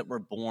kids that were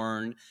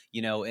born,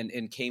 you know,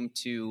 and came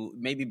to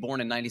maybe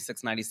born in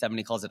 96, 97.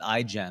 He calls it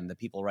iGen, the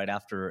people right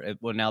after.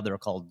 Well, now they're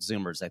called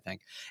Zoomers, I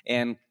think.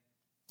 And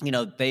you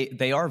know,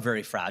 they are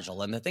very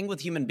fragile. And the thing with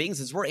human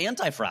beings is we're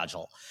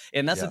anti-fragile.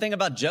 And that's the thing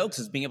about jokes,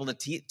 is being able to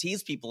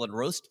tease people and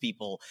roast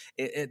people.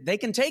 They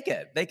can take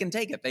it. They can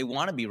take it. They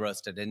want to be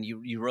roasted. And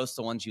you roast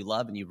the ones you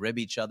love, and you rib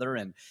each other.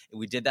 And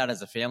we did that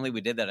as a family.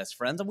 We did that as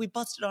friends. And we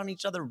busted on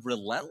each other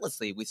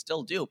relentlessly. We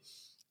still do.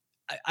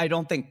 I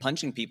don't think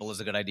punching people is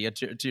a good idea,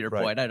 to your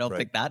point. I don't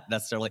think that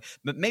necessarily.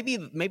 But maybe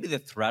the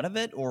threat of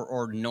it,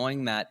 or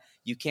knowing that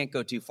you can't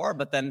go too far.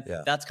 But then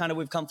that's kind of,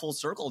 we've come full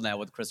circle now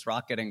with Chris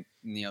Rock getting,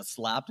 you know,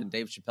 slapped, and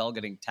Dave Chappelle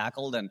getting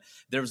tackled. And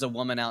there was a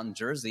woman out in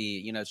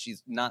Jersey, you know,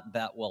 she's not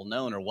that well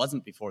known, or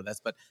wasn't before this,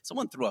 but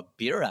someone threw a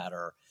beer at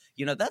her.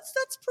 You know, that's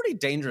pretty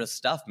dangerous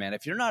stuff, man.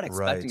 If you're not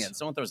expecting it,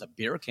 someone throws a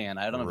beer can,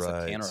 I don't know if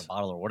it's a can or a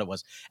bottle or what it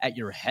was, at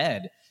your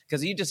head,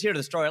 because you just hear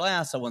the story,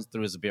 like, someone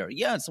threw a beer.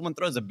 Yeah, if someone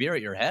throws a beer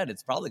at your head,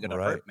 it's probably going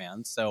to hurt,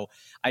 man. So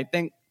I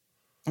think,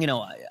 you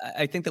know,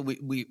 I think that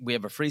we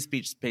have a free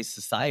speech-based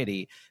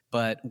society,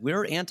 but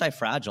we're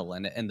anti-fragile.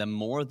 And the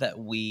more that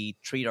we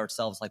treat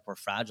ourselves like we're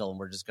fragile and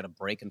we're just going to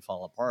break and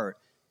fall apart,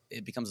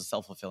 it becomes a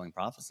self-fulfilling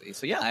prophecy.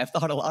 So, yeah, I've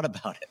thought a lot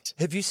about it.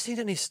 Have you seen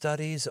any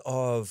studies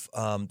of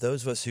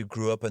those of us who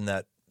grew up in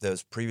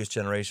those previous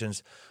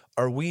generations?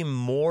 Are we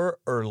more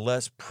or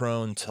less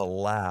prone to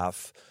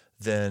laugh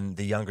than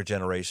the younger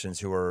generations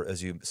who are,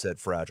 as you said,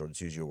 fragile?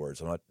 Let's use your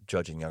words. I'm not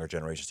judging younger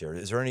generations here.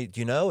 Is there any, do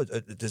you know,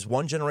 is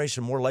one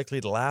generation more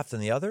likely to laugh than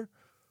the other?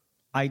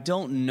 I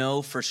don't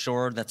know for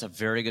sure. That's a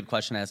very good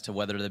question as to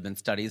whether there have been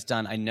studies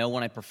done. I know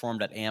when I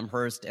performed at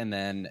Amherst and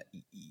then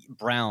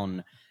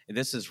Brown,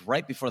 this is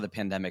right before the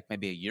pandemic,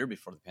 maybe a year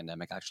before the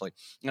pandemic, actually.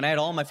 And I had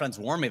all my friends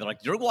warn me. They're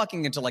like, you're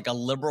walking into like a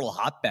liberal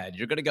hotbed.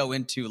 You're going to go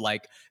into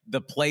like the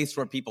place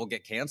where people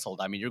get canceled.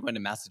 I mean, you're going to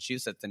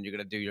Massachusetts and you're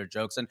going to do your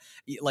jokes. And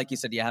like you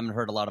said, you haven't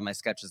heard a lot of my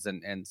sketches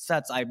and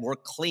sets. I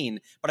work clean,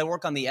 but I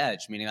work on the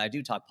edge, meaning I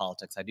do talk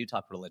politics. I do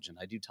talk religion.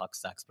 I do talk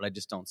sex, but I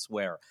just don't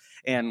swear.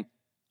 And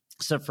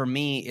so for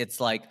me, it's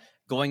like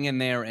going in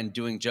there and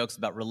doing jokes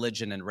about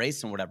religion and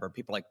race and whatever.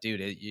 People are like,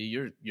 dude,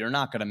 you're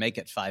not going to make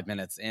it 5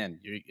 minutes in.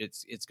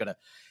 It's going to,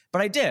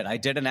 but I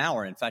did an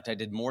hour. In fact, I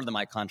did more than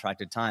my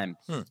contracted time.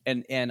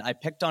 And I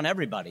picked on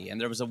everybody.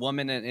 And there was a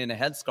woman in a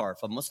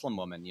headscarf, a Muslim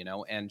woman, you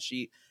know, and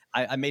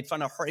I made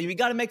fun of her. You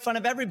got to make fun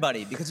of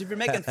everybody, because if you're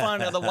making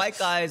fun of the white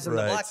guys and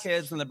the black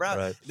kids and the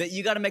brown, that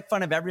you got to make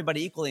fun of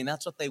everybody equally. And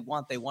that's what they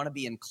want. They want to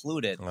be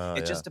included.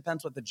 It just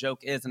depends what the joke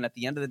is. And at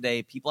the end of the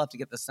day, people have to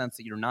get the sense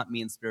that you're not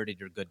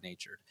mean-spirited, you're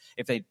good-natured.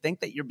 If they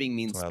think that you're being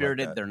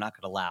mean-spirited, they're not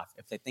going to laugh.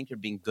 If they think you're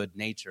being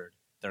good-natured,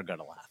 they're going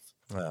to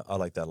laugh. I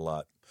like that a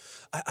lot.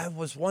 I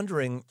was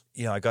wondering,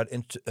 you know, I got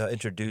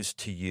introduced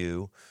to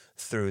you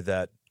through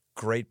that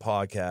great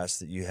podcast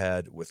that you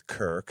had with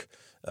Kirk.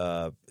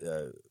 In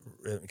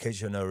case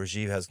you don't know,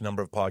 Rajiv has a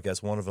number of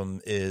podcasts. One of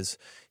them is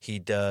he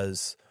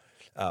does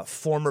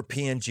former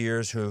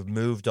PNGers who have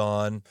moved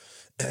on.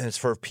 And it's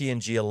for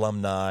PNG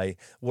alumni.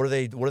 What are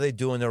they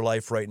doing in their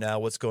life right now?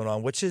 What's going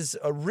on? Which is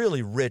a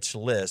really rich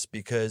list,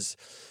 because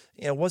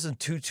it wasn't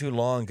too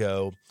long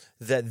ago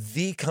that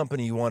the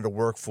company you wanted to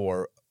work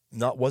for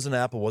wasn't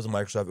Apple, wasn't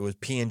Microsoft, it was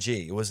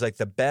P&G. It was like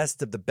the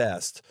best of the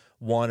best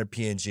wanted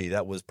P&G.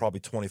 That was probably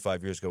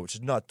 25 years ago, which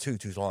is not too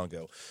long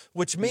ago.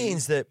 Which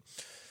means that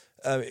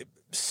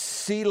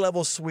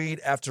C-level suite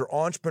after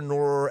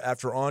entrepreneur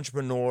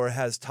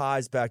has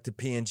ties back to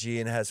P&G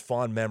and has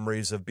fond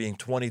memories of being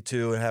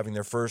 22 and having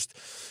their first,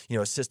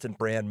 assistant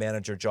brand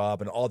manager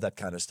job and all that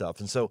kind of stuff.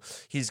 And so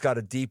he's got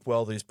a deep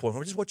well that he's pulling from.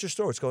 Which is, what's your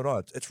story? What's going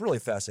on? It's really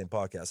a fascinating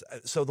podcast.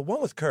 So the one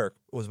with Kirk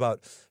was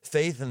about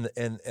faith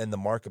in the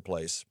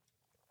marketplace.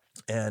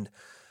 And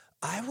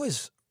I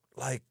was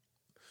like,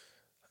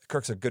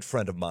 Kirk's a good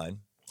friend of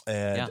mine,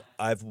 and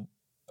I've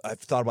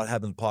thought about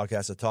having the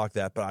podcast to talk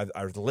that, but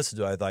I've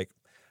listened to it.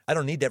 I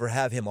don't need to ever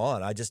have him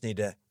on. I just need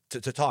to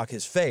talk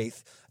his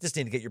faith. I just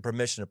need to get your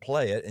permission to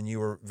play it, and you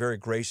were very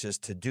gracious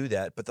to do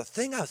that. But the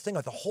thing I was thinking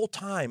about the whole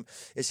time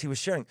is he was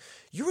sharing,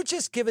 you were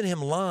just giving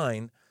him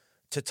line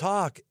to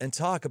talk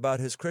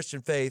about his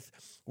Christian faith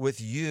with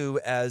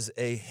you as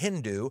a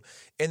Hindu,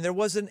 and there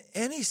wasn't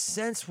any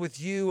sense with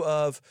you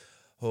of,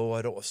 oh,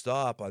 I don't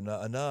stop. I'm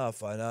not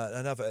enough. I'm not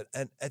enough.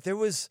 And there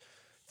was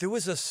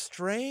a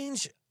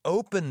strange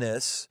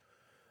openness.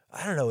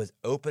 I don't know, is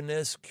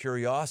openness,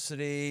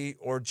 curiosity,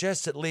 or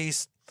just at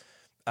least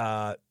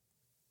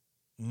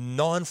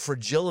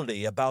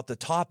non-fragility about the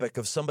topic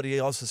of somebody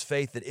else's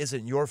faith that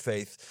isn't your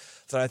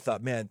faith that I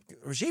thought, man,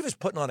 Rajiv is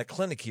putting on a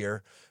clinic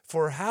here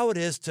for how it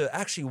is to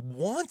actually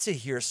want to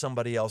hear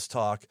somebody else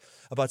talk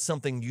about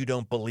something you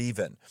don't believe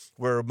in,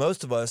 where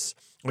most of us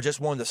are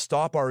just wanting to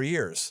stop our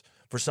ears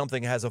for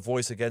something that has a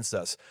voice against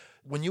us.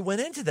 When you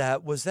went into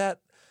that, was that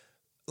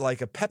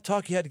like a pep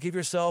talk you had to give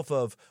yourself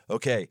of,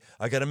 okay,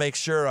 I got to make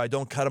sure I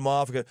don't cut him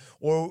off?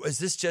 Or is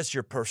this just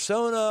your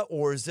persona,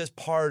 or is this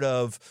part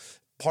of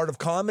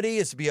comedy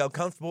is to be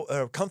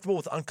comfortable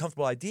with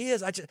uncomfortable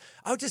ideas?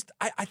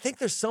 I think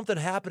there's something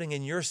happening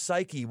in your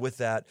psyche with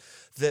that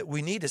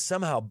we need to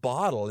somehow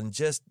bottle and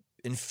just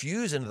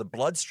infuse into the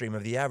bloodstream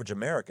of the average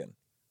American.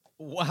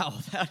 Wow,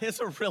 that is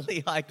a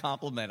really high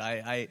compliment.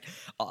 I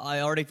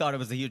already thought it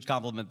was a huge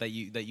compliment that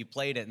you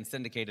played it and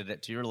syndicated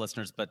it to your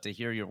listeners, but to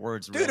hear your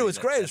words, dude, it was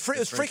great. It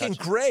was freaking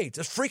great. It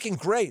was freaking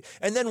great.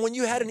 And then when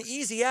you had an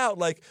easy out,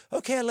 like,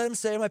 okay, I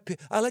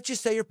let you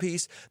say your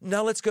piece.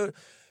 Now let's go.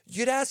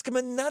 You'd ask him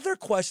another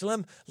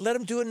question. Let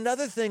him do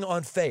another thing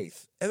on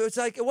faith. And it was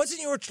like, it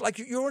wasn't you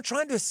were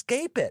trying to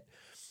escape it.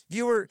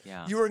 You were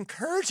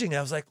encouraging it.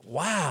 I was like,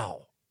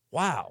 wow.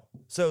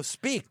 So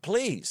speak,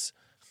 please.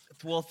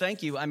 Well,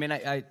 thank you. I mean,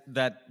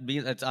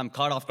 I'm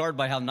caught off guard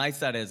by how nice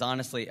that is.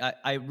 Honestly,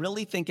 I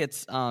really think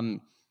it's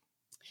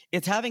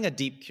having a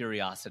deep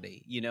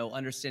curiosity,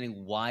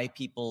 understanding why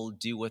people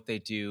do what they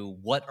do.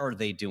 What are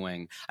they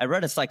doing? I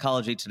read a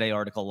Psychology Today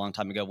article a long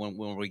time ago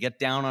when we get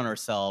down on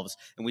ourselves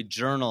and we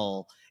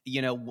journal,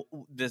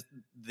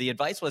 the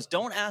advice was,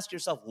 don't ask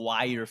yourself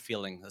why you're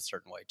feeling a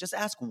certain way. Just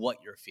ask what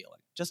you're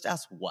feeling. Just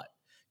ask what,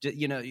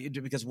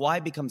 because why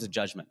becomes a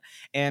judgment.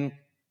 And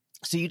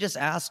so you just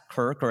ask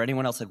Kirk or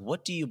anyone else, like,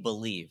 what do you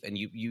believe? And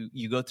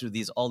you go through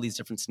all these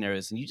different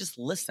scenarios and you just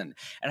listen.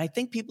 And I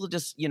think people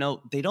just,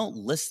 they don't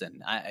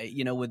listen.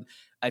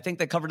 I think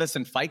they covered us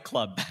in Fight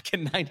Club back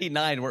in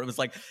 '99, where it was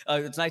like,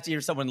 it's nice to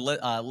hear someone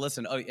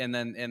listen. Oh, and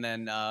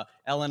then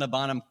Helena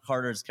Bonham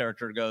Carter's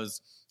character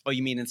goes, oh,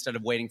 you mean instead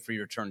of waiting for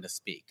your turn to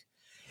speak?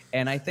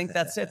 And I think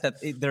that's it,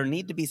 there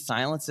need to be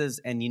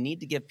silences and you need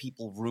to give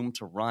people room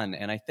to run.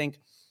 And I think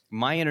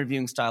my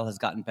interviewing style has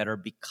gotten better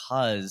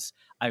because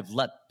I've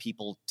let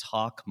people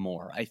talk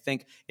more. I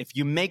think if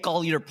you make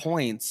all your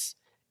points,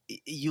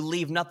 you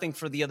leave nothing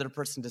for the other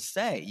person to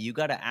say. You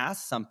got to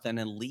ask something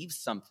and leave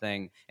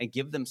something and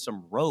give them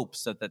some rope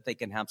so that they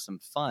can have some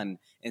fun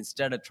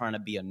instead of trying to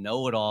be a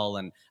know-it-all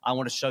and I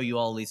want to show you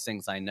all these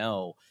things I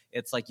know.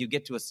 It's like you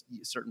get to a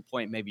certain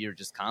point, maybe you're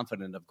just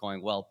confident of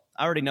going, well,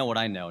 I already know what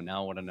I know.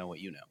 Now I want to know what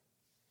you know.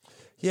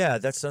 Yeah,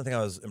 that's something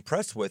I was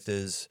impressed with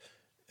is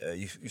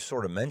you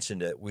sort of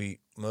mentioned it.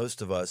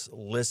 Most of us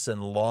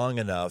listen long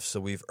enough so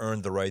we've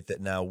earned the right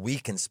that now we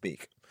can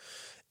speak.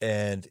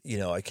 And,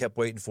 I kept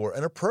waiting for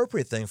an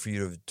appropriate thing for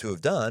you to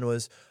have done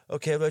was,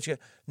 okay,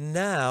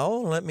 now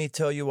let me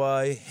tell you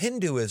why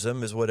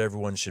Hinduism is what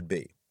everyone should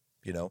be.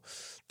 That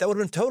would have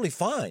been totally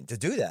fine to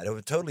do that. It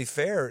was totally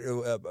fair.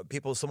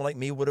 Someone like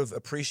me would have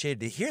appreciated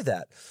to hear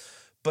that.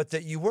 But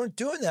that you weren't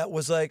doing that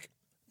was like,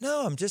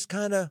 no,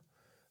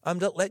 I'm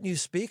not letting you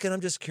speak, and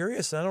I'm just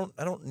curious. I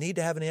don't need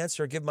to have an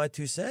answer or give my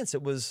 2 cents.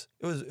 It was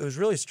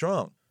really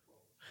strong.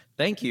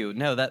 Thank you.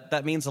 No,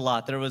 that means a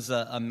lot. There was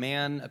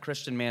a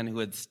Christian man who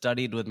had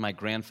studied with my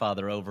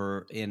grandfather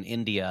over in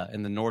India,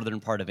 in the northern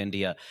part of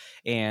India.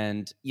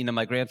 And,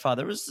 my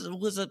grandfather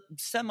was a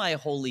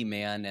semi-holy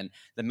man, and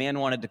the man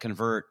wanted to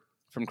convert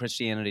from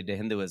Christianity to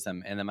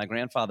Hinduism. And then my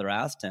grandfather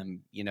asked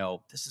him,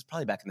 this is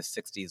probably back in the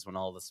 60s when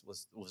all this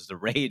was the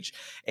rage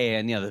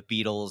and, the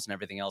Beatles and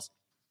everything else.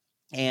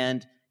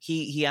 And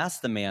he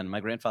asked the man, my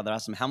grandfather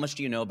asked him, how much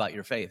do you know about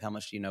your faith? How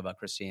much do you know about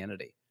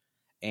Christianity?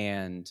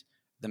 And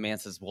the man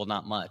says, well,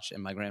 not much.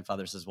 And my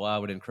grandfather says, well, I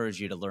would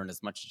encourage you to learn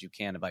as much as you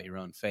can about your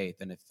own faith.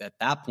 And if at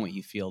that point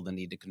you feel the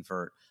need to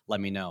convert, let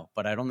me know.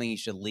 But I don't think you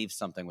should leave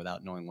something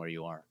without knowing where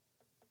you are.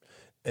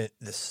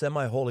 The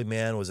semi-holy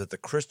man, was it the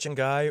Christian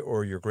guy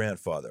or your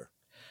grandfather?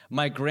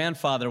 My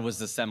grandfather was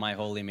the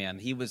semi-holy man.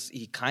 He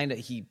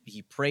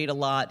prayed a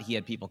lot. He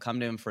had people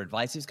come to him for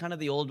advice. He was kind of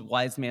the old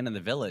wise man in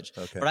the village.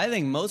 Okay. But I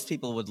think most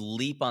people would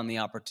leap on the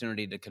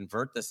opportunity to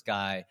convert this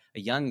guy, a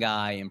young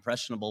guy,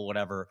 impressionable,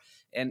 whatever.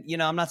 And,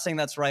 I'm not saying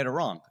that's right or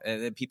wrong.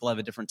 People have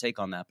a different take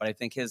on that. But I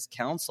think his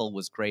counsel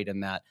was great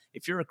in that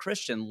if you're a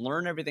Christian,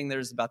 learn everything there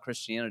is about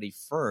Christianity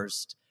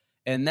first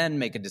and then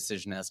make a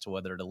decision as to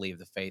whether to leave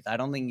the faith. I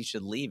don't think you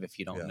should leave if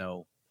you don't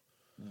know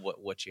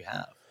what you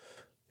have.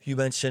 You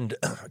mentioned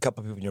a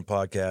couple of people in your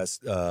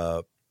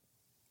podcast,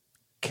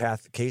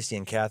 Casey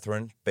and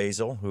Catherine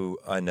Basil, who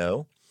I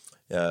know.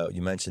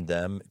 You mentioned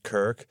them.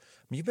 Kirk.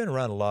 You've been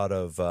around a lot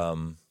of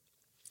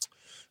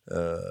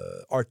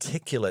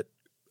articulate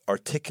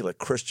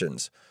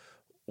Christians.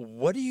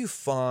 What do you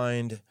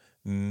find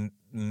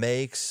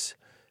makes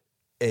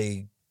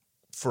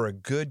for a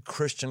good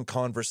Christian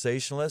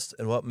conversationalist,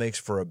 and what makes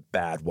for a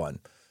bad one?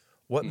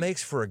 What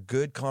makes for a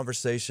good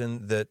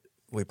conversation that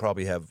we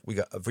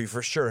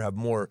for sure have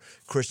more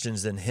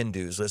Christians than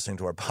Hindus listening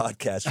to our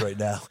podcast right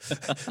now,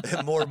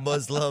 and more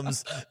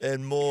Muslims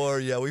and more.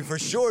 Yeah, we for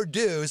sure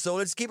do. So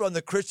let's keep on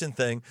the Christian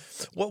thing.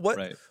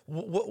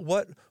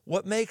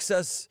 What makes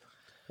us?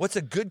 What's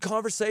a good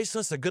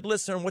conversationalist, a good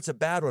listener, and what's a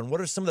bad one?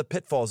 What are some of the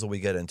pitfalls that we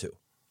get into?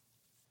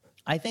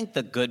 I think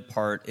the good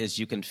part is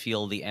you can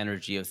feel the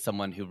energy of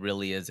someone who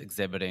really is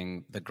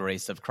exhibiting the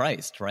grace of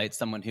Christ, right?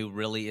 Someone who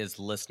really is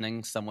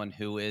listening, someone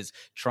who is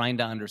trying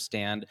to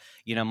understand.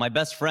 My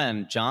best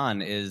friend,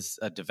 John, is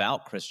a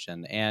devout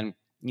Christian, and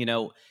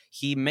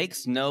he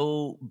makes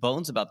no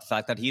bones about the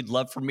fact that he'd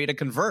love for me to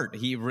convert.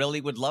 He really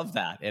would love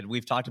that. And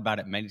we've talked about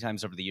it many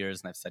times over the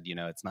years, and I've said,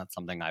 it's not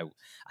something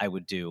I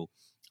would do.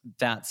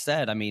 That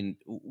said,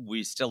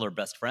 we still are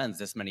best friends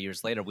this many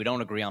years later. We don't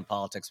agree on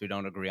politics. We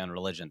don't agree on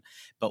religion.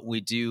 But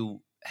we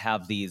do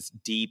have these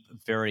deep,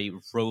 very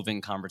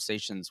roving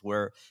conversations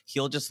where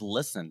he'll just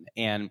listen.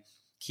 And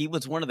he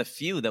was one of the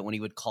few that when he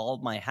would call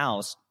my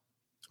house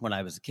when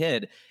I was a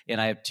kid,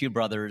 and I have 2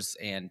 brothers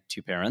and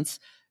 2 parents,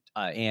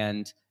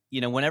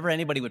 whenever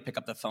anybody would pick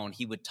up the phone,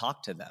 he would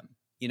talk to them.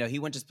 He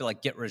wouldn't just be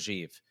like, "Get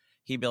Rajiv."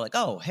 He'd be like,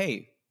 "Oh,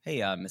 hey,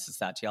 Mrs.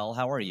 Satyal,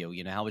 how are you?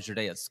 How was your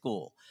day at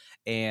school?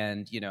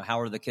 And, how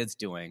are the kids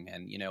doing?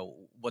 And,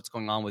 what's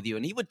going on with you?"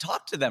 And he would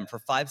talk to them for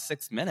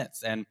 5-6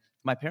 minutes. And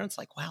my parents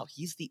like, wow,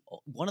 he's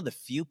one of the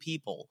few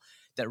people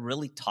that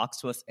really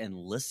talks to us and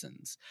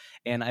listens.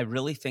 And I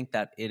really think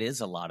that it is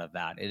a lot of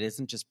that. It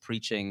isn't just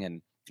preaching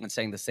and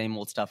saying the same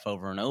old stuff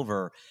over and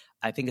over.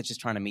 I think it's just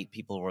trying to meet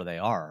people where they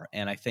are.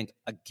 And I think,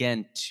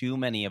 again, too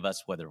many of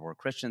us, whether we're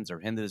Christians or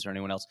Hindus or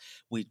anyone else,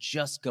 we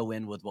just go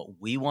in with what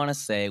we want to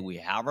say. We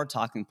have our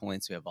talking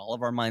points. We have all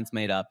of our minds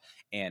made up.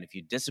 And if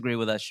you disagree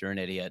with us, you're an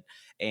idiot.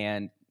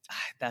 And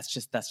that's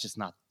just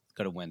not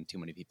going to win too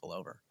many people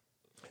over.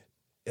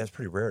 It's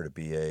pretty rare to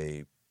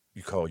be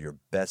you call your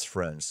best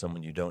friend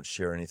someone you don't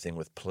share anything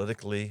with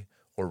politically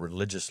or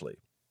religiously.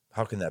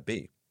 How can that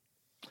be?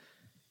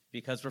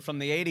 Because we're from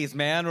the 80s,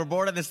 man. We're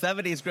born in the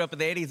 70s, grew up in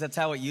the 80s. That's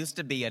how it used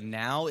to be. And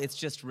now it's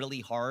just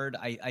really hard.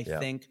 I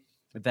think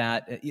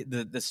that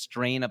the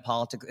strain of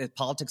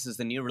politics is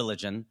the new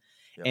religion.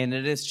 Yep. And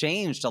it has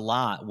changed a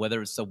lot,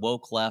 whether it's the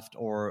woke left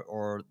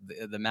or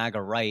the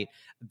MAGA right.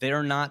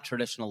 They're not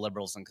traditional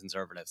liberals and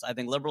conservatives. I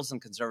think liberals and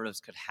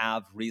conservatives could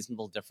have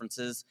reasonable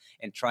differences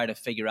and try to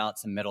figure out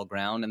some middle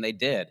ground, and they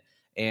did.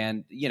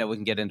 And, we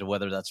can get into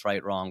whether that's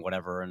right, wrong,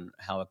 whatever, and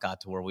how it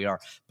got to where we are.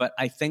 But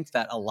I think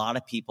that a lot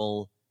of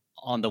people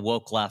on the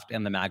woke left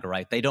and the MAGA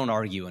right, they don't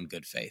argue in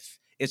good faith.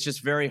 It's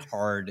just very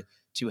hard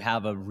to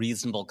have a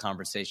reasonable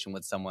conversation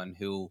with someone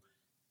who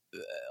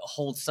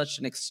holds such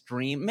an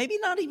extreme, maybe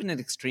not even an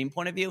extreme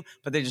point of view,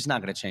 but they're just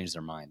not going to change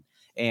their mind.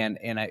 And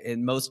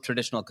most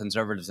traditional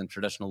conservatives and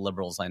traditional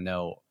liberals I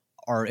know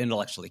are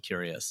intellectually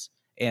curious.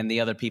 And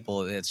the other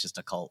people, it's just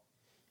a cult.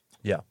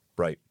 Yeah,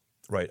 right.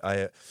 Right.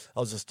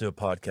 I'll just do a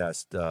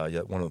podcast.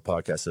 One of the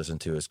podcasts I listen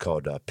to is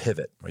called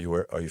Pivot. Are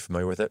you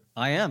familiar with it?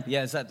 I am.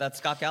 Yeah, that's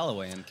Scott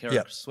Galloway and Kara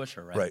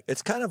Swisher, right? Right.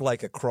 It's kind of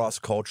like a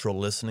cross-cultural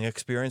listening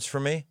experience for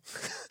me,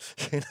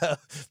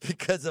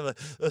 because of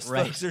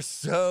folks are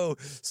so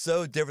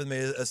different than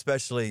me,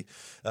 especially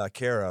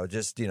Kara.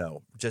 Just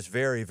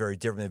very, very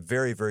different,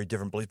 very, very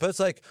different beliefs. But it's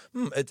like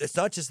it's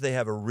not just they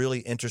have a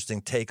really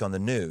interesting take on the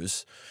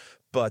news,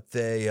 but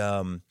they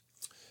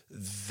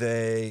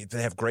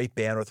have great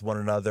bandwidth with one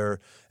another,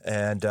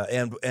 and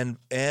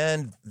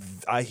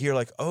I hear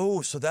like,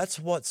 oh, so that's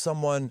what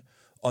someone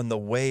on the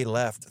way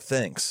left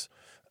thinks,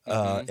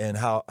 and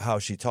how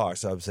she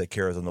talks. I would say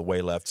Kara's on the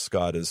way left.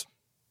 Scott is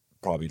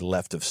probably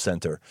left of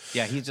center.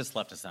 Yeah, he's just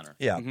left of center.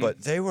 Yeah,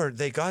 but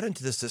they got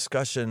into this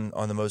discussion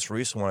on the most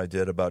recent one I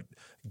did about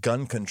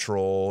gun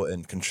control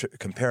and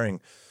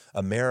comparing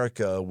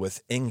America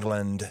with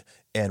England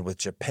and with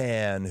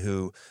Japan,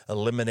 who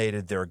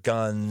eliminated their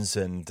guns,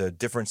 and the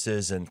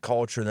differences in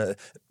culture. And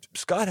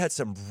Scott had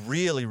some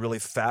really, really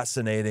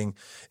fascinating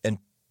and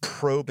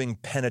probing,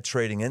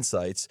 penetrating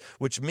insights,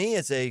 which me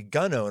as a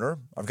gun owner,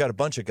 I've got a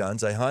bunch of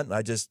guns, I hunt,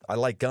 and I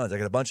like guns, I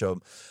got a bunch of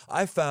them,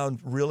 I found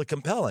really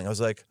compelling. I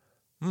was like,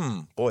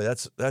 boy,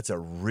 that's a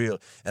real,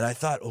 and I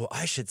thought, oh,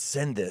 I should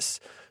send this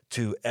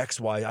to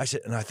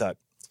XY, and I thought,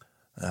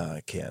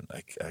 I can't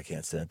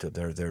send it to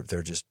them.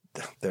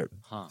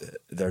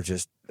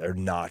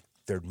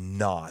 They're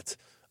not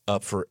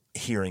up for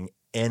hearing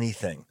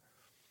anything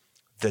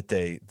that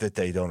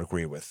they don't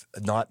agree with.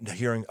 Not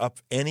hearing up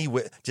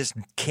just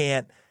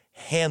can't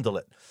handle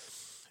it.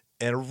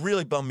 And it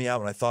really bummed me out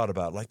when I thought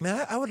about it. Like,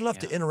 man, I would love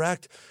to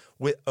interact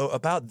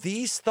about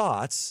these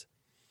thoughts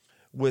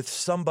with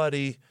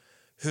somebody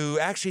who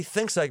actually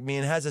thinks like me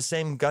and has the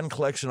same gun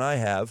collection I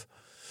have,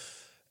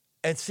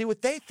 and see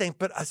what they think.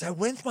 But as I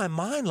went through my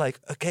mind, like,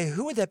 okay,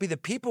 who would that be? The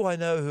people I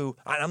know who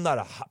I'm not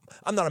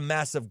a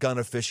massive gun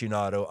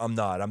aficionado.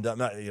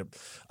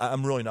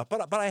 I'm really not.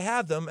 But I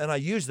have them and I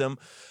use them.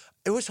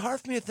 It was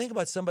hard for me to think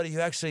about somebody who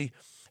actually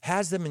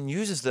has them and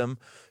uses them,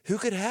 who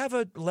could have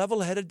a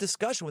level-headed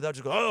discussion without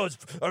just going, oh,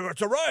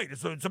 it's a right,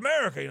 it's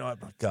America.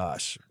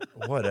 Gosh,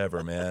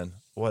 whatever, man,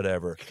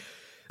 whatever.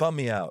 Bum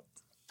me out.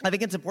 I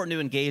think it's important to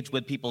engage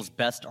with people's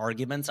best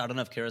arguments. I don't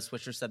know if Kara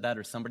Swisher said that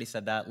or somebody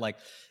said that. Like,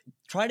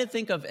 try to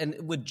think of, and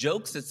with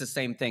jokes, it's the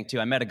same thing too.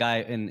 I met a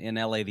guy in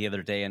LA the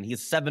other day, and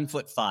he's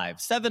 7'5",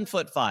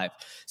 7'5".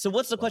 So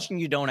what's the question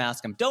you don't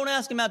ask him? Don't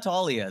ask him how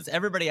tall he is.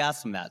 Everybody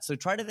asks him that. So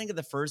try to think of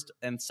the first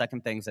and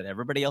second things that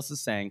everybody else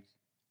is saying,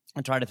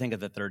 and try to think of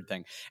the third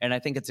thing. And I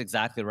think it's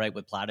exactly right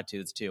with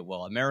platitudes too.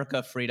 Well,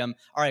 America, freedom.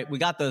 All right, we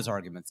got those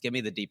arguments. Give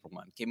me the deeper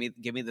one. Give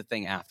me the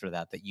thing after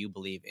that you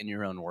believe in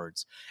your own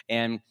words.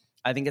 And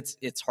I think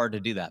it's hard to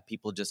do that.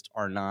 People just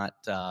are not.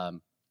 I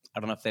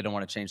don't know if they don't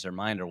want to change their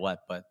mind or what,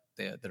 but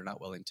they're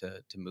not willing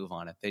to move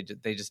on it.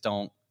 They just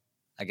don't.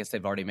 I guess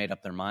they've already made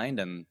up their mind,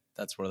 and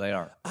that's where they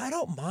are. I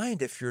don't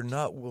mind if you're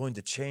not willing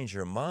to change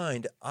your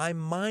mind. I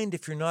mind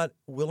if you're not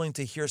willing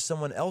to hear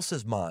someone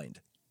else's mind.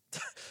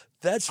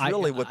 That's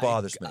really what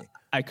bothers me.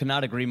 I could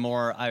not agree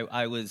more.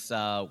 I was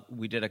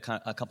we did a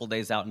couple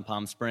days out in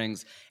Palm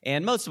Springs,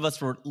 and most of us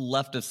were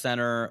left of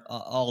center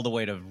all the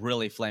way to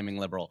really flaming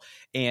liberal.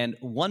 And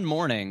one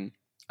morning,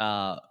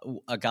 a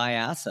guy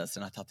asked us,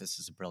 and I thought this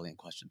is a brilliant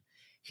question.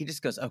 He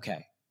just goes,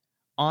 "Okay,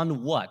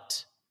 on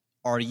what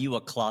are you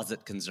a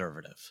closet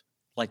conservative?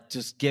 Like,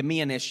 just give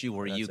me an issue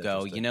where you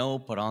go,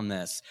 put on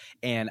this."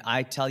 And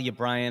I tell you,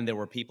 Brian, there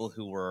were people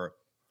who were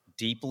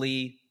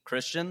deeply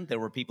Christian. There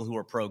were people who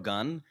were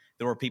pro-gun.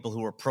 There were people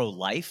who were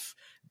pro-life.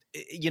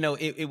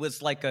 It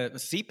was like a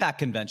CPAC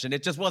convention.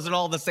 It just wasn't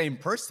all the same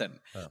person.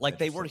 Like,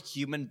 they were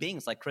human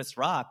beings. Like Chris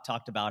Rock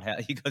talked about how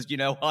he goes,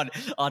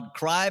 on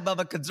crime, I'm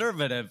a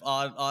conservative.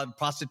 On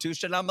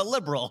prostitution, I'm a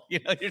liberal.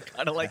 You're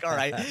kind of like, all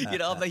right,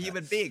 I'm a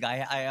human being.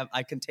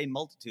 I contain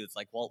multitudes,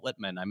 like Walt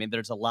Whitman. I mean,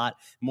 there's a lot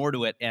more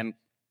to it. And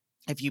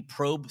if you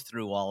probe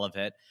through all of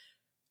it,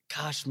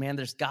 gosh, man,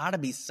 there's got to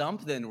be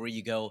something where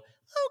you go,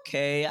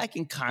 okay, I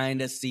can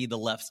kind of see the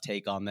left's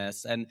take on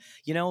this. And,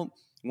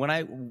 when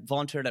I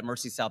volunteered at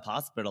Mercy South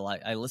Hospital,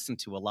 I listened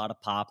to a lot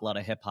of pop, a lot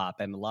of hip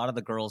hop, and a lot of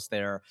the girls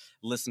there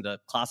listened to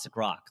classic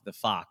rock, the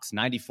Fox.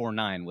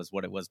 94.9 was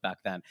what it was back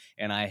then.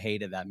 And I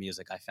hated that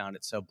music. I found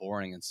it so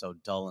boring and so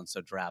dull and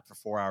so drab. For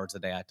 4 hours a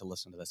day, I had to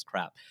listen to this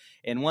crap.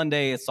 And one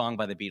day, a song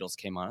by the Beatles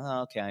came on.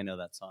 Oh, okay, I know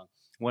that song.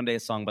 One day, a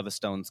song by the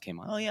Stones came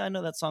on. Oh, yeah, I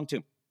know that song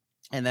too.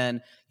 And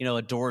then,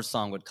 a Doors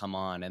song would come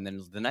on. And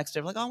then the next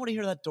day, I'm like, oh, I want to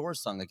hear that Doors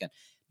song again.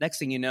 Next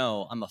thing you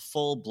know, I'm a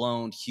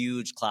full-blown,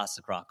 huge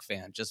classic rock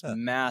fan, just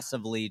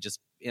massively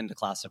just into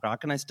classic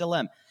rock, and I still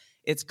am.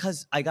 It's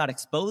because I got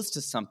exposed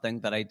to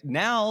something that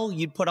now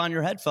you'd put on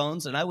your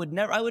headphones, and I would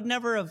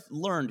never have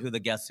learned who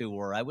the Guess Who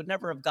were. I would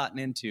never have gotten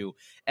into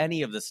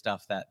any of the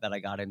stuff that I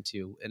got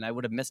into, and I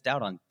would have missed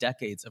out on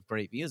decades of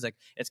great music.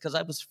 It's because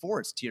I was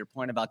forced, to your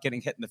point about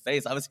getting hit in the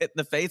face. I was hit in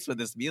the face with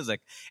this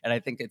music, and I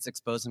think it's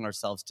exposing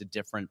ourselves to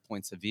different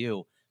points of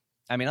view.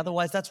 I mean,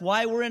 otherwise, that's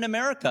why we're in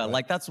America. Right.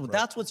 Like, that's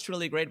what's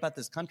really great about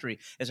this country,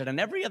 is that in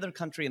every other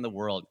country in the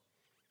world,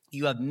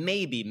 you have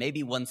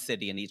maybe one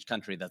city in each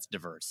country that's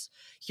diverse.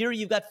 Here,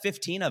 you've got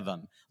 15 of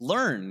them.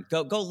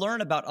 Go learn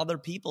about other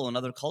people and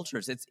other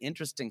cultures. It's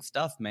interesting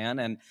stuff, man.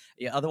 And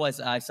otherwise,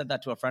 I said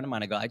that to a friend of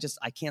mine. I go,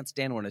 I can't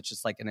stand when it's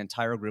just like an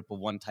entire group of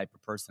one type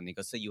of person. He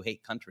goes, so you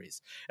hate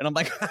countries? And I'm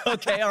like,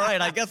 okay, all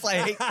right, I guess I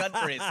hate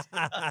countries.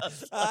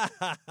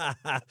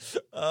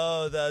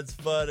 Oh, that's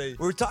funny.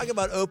 We were talking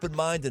about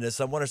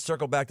open-mindedness. I want to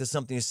circle back to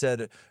something you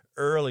said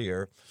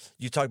earlier.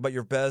 You talked about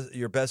your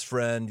best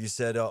friend. You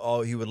said,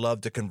 "Oh, he would love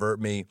to convert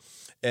me,"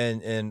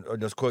 and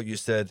this quote you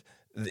said,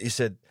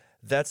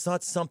 "That's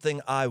not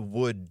something I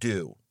would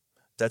do.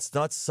 That's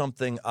not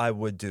something I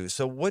would do."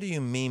 So, what do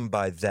you mean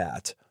by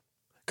that?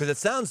 Because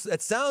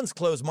it sounds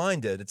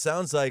closed-minded. It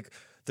sounds like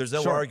there's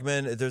no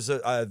argument. There's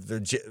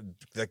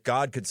that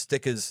God could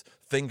stick His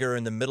finger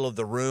in the middle of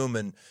the room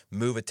and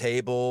move a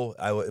table.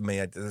 I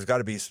mean, there's got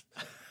to be.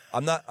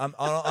 I'm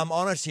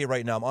honestly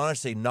right now. I'm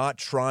honestly not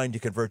trying to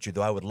convert you,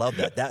 though. I would love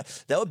that.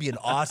 That would be an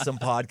awesome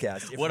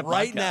podcast. If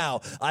right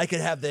now I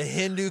could have the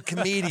Hindu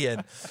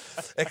comedian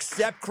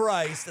accept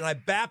Christ and I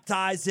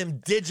baptize him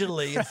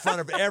digitally in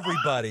front of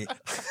everybody.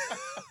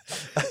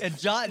 And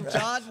John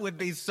would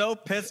be so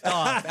pissed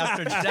off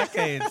after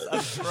decades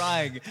of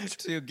trying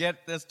to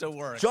get this to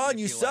work. John,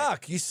 you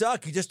suck. You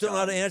suck. You just don't know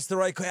how to ask the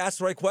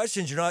right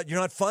questions. You're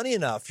not funny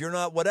enough. You're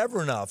not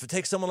whatever enough. It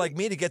takes someone like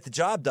me to get the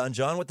job done.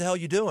 John, what the hell are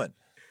you doing?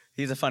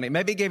 He's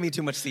maybe he gave me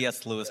too much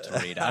C.S. Lewis to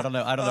read. I don't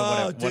know what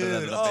it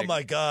ended up being. Oh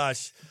my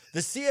gosh.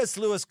 The C.S.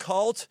 Lewis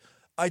cult,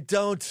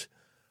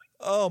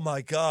 oh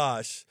my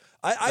gosh.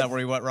 Is that where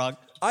he went wrong?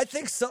 I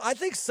think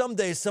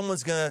someday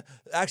someone's going to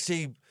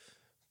actually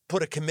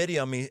put a committee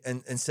on me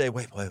and say,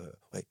 wait.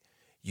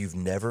 You've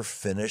never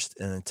finished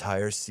an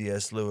entire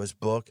C.S. Lewis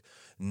book?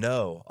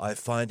 No, I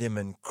find him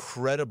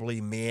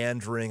incredibly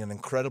meandering and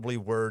incredibly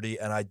wordy,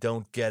 and I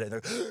don't get it.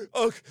 Like,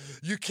 oh,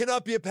 you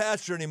cannot be a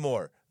pastor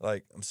anymore.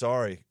 Like, I'm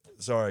sorry,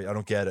 I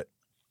don't get it.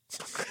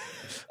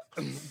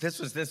 This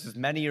was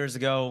many years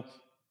ago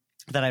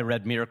that I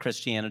read Mere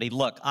Christianity.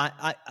 Look,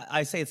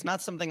 I say it's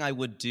not something I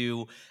would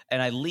do,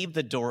 and I leave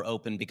the door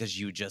open because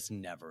you just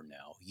never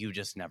know. You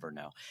just never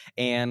know.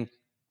 And,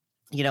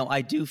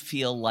 I do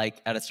feel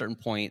like at a certain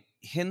point,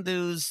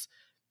 Hindus,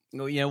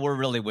 We're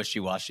really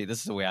wishy-washy. This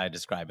is the way I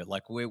describe it.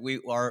 Like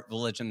our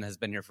religion has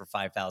been here for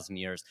 5,000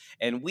 years,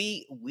 and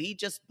we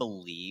just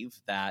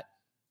believe that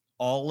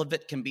all of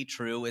it can be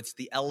true. It's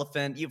the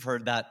elephant. You've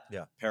heard that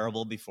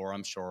parable before,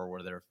 I'm sure,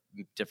 where there are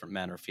different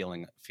men are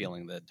feeling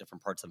the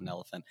different parts of an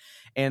elephant,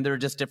 and there are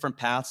just different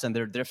paths, and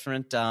there are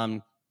different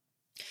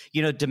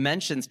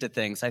dimensions to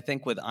things. I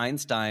think with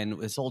Einstein,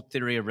 his whole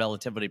theory of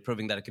relativity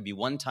proving that it could be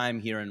one time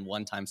here and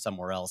one time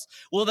somewhere else,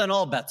 well, then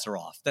all bets are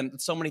off. Then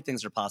so many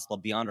things are possible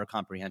beyond our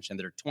comprehension.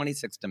 There are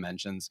 26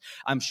 dimensions.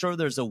 I'm sure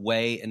there's a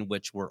way in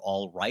which we're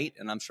all right,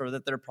 and I'm sure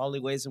that there are probably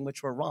ways in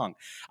which we're wrong.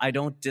 I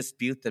don't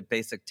dispute the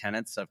basic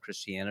tenets of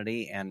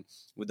Christianity, and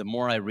with the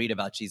more I read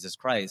about Jesus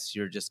Christ,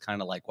 you're just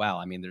kind of like, wow,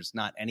 I mean, there's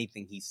not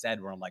anything he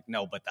said where I'm like,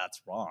 no, but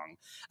that's wrong.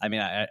 I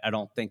mean, I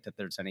don't think that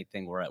there's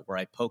anything where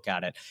I poke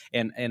at it.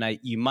 And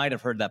you might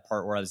have heard that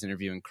part where I was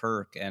interviewing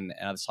Kirk, and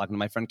I was talking to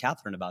my friend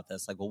Catherine about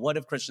this. Like, well, what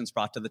have Christians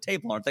brought to the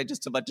table? Aren't they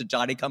just a bunch of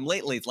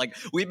Johnny-come-latelys? Like,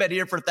 we've been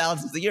here for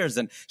thousands of years.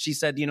 And she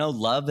said,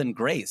 love and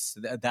grace.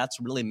 That's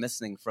really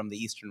missing from the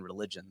Eastern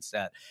religions.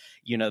 That,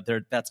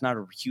 that's not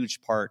a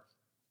huge part.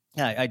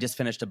 I just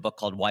finished a book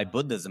called Why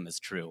Buddhism is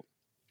True.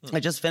 I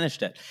just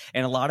finished it.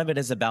 And a lot of it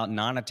is about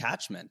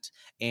non-attachment.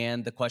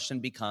 And the question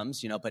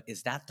becomes, but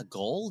is that the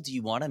goal? Do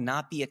you want to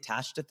not be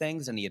attached to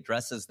things? And he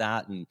addresses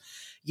that. And,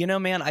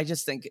 man, I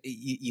just think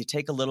you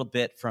take a little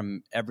bit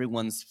from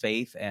everyone's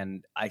faith.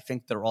 And I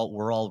think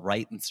we're all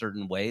right in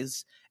certain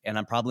ways. And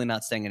I'm probably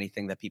not saying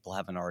anything that people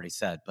haven't already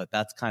said. But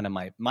that's kind of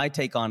my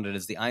take on it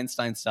is the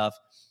Einstein stuff.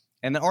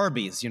 And the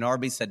Arby's,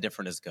 Arby's said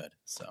different is good.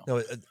 So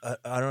no, I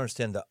don't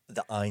understand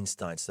the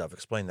Einstein stuff.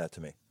 Explain that to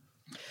me.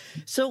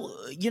 So,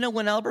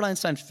 when Albert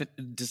Einstein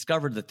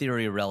discovered the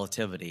theory of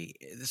relativity,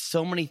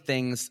 so many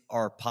things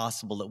are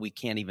possible that we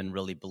can't even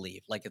really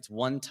believe. Like it's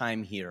one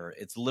time here,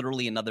 it's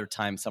literally another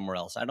time somewhere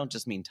else. I don't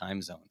just mean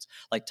time zones.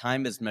 Like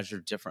time is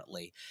measured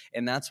differently.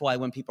 And that's why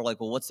when people are like,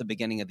 well, what's the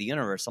beginning of the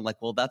universe? I'm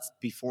like, well, that's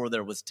before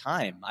there was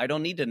time. I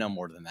don't need to know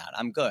more than that.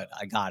 I'm good.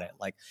 I got it.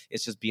 Like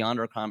it's just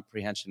beyond our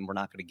comprehension. We're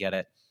not going to get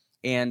it.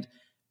 And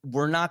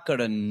we're not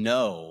going to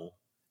know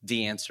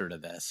the answer to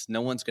this.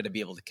 No one's going to be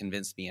able to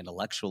convince me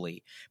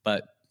intellectually.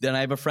 But then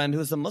I have a friend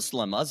who's a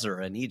Muslim, Azhar,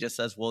 and he just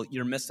says, well,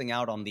 you're missing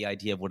out on the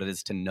idea of what it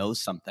is to know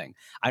something.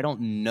 I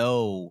don't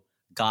know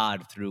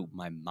God through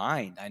my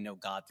mind. I know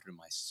God through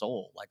my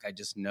soul. Like I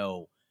just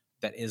know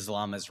that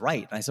Islam is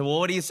right. And I said, well,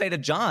 what do you say to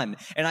John?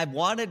 And I've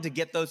wanted to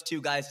get those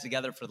two guys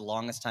together for the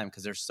longest time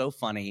because they're so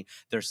funny.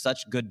 They're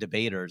such good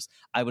debaters.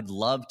 I would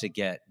love to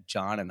get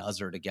John and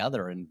Azhar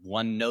together, and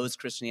one knows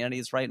Christianity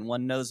is right and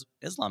one knows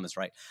Islam is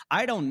right.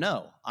 I don't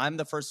know. I'm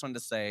the first one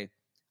to say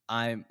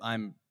I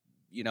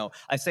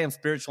say I'm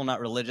spiritual,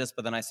 not religious,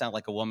 but then I sound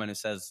like a woman who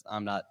says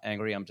I'm not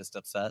angry, I'm just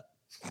upset.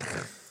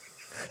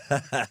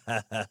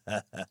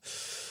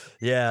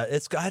 Yeah,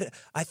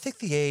 I think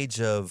the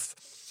age of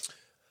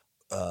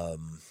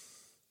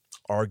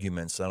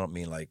arguments, I don't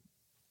mean like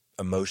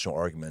emotional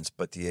arguments,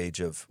 but the age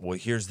of, well,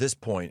 here's this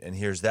point and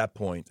here's that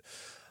point.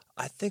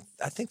 I think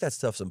that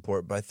stuff's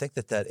important, but I think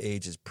that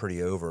age is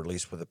pretty over, at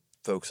least with the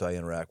folks I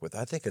interact with.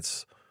 I think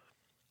it's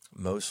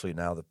mostly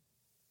now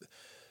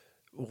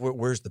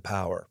where's the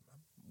power?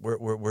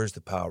 Where's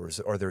the powers?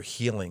 Are there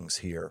healings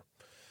here?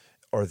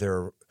 Are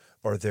there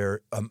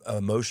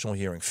emotional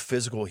healing,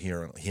 physical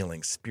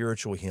healing,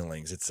 spiritual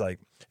healings? It's like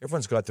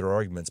everyone's got their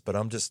arguments, but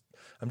I'm just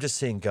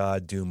seeing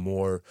God do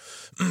more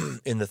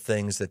in the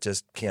things that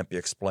just can't be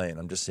explained.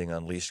 I'm just seeing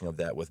unleashing of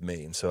that with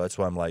me, and so that's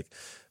why I'm like,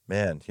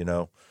 man,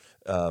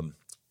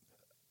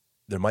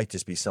 there might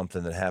just be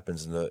something that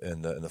happens in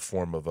the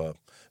form of a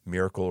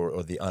miracle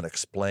or the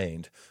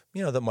unexplained,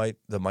 that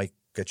might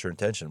get your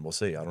attention. We'll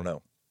see. I don't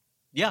know.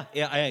 Yeah.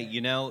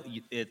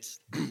 It's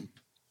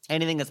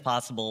anything is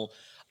possible.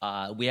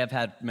 We have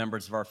had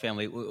members of our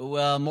family,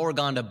 more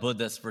gone to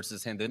Buddhist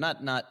versus Hindu,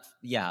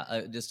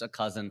 just a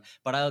cousin,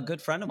 but a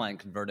good friend of mine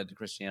converted to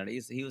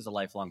Christianity. He was a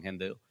lifelong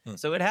Hindu.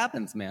 So it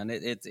happens, man.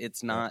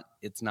 It's not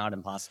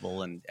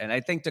impossible. And I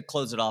think to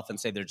close it off and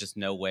say there's just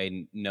no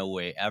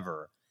way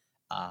ever.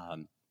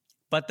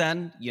 But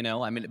then,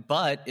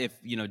 but if,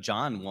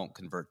 John won't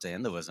convert to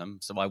Hinduism,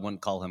 so I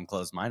wouldn't call him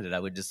closed-minded. I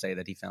would just say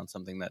that he found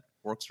something that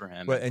works for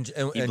him. Right. And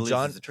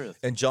John, is the truth.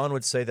 And John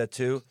would say that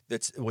too.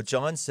 Would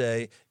John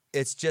say,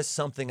 it's just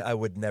something I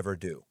would never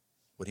do?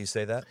 Would he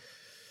say that?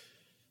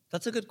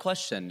 That's a good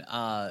question.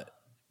 I'd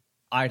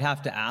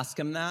have to ask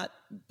him that,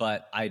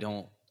 but I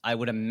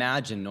would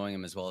imagine, knowing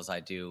him as well as I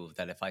do,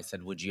 that if I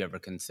said, would you ever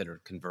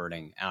consider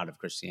converting out of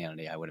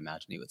Christianity, I would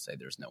imagine he would say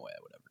there's no way I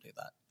would ever do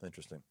that.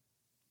 Interesting.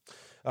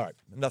 All right,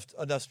 enough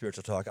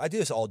spiritual talk. I do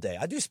this all day.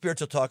 I do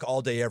spiritual talk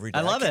all day, every day.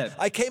 I love it.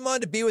 I came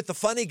on to be with the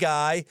funny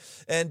guy,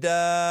 and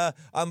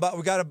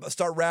we got to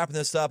start wrapping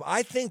this up.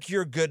 I think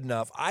you're good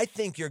enough.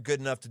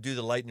 To do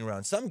the lightning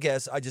round. Some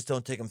guests, I just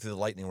don't take them through the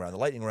lightning round. The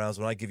lightning round is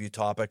when I give you a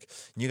topic,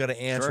 and you got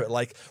to answer it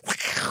like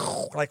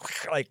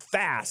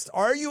fast.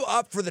 Are you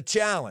up for the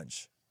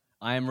challenge?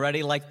 I am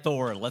ready like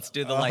Thor. Let's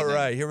do the lightning. All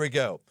right, here we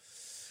go.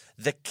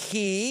 The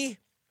key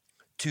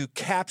to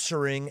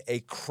capturing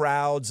a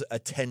crowd's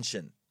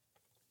attention.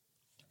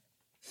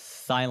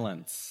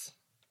 Silence.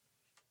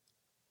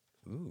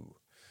 Ooh.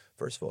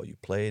 First of all, you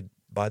played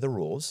by the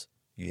rules.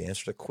 You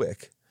answered it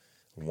quick.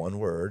 One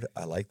word.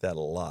 I like that a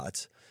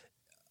lot.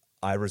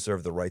 I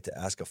reserve the right to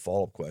ask a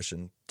follow-up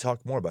question.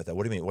 Talk more about that.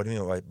 What do you mean? What do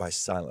you mean by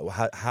silent?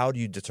 How do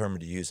you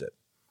determine to use it?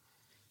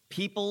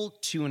 People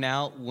tune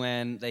out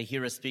when they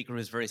hear a speaker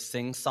who's very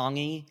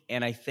sing-songy,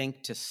 and I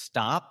think to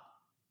stop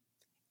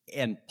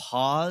and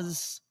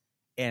pause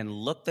and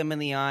look them in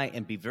the eye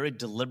and be very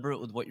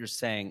deliberate with what you're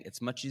saying,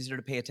 it's much easier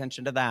to pay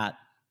attention to that.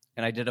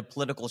 And I did a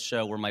political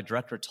show where my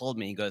director told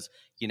me, he goes,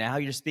 you know how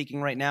you're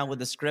speaking right now with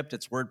the script?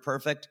 It's word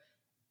perfect.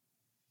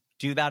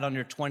 Do that on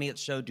your 20th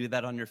show. Do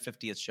that on your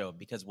 50th show.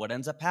 Because what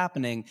ends up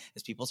happening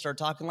is people start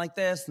talking like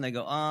this and they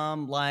go,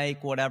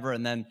 like, whatever.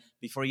 And then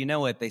before you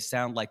know it, they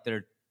sound like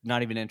they're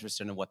not even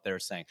interested in what they're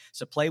saying.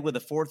 So play with the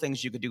 4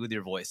 things you could do with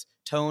your voice: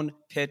 tone,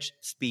 pitch,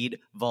 speed,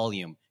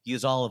 volume.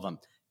 Use all of them.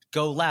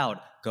 Go loud,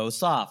 go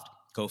soft,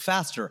 go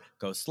faster,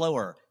 go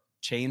slower.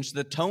 Change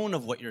the tone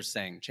of what you're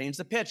saying. Change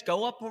the pitch.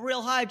 Go up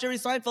real high. Jerry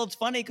Seinfeld's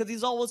funny because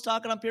he's always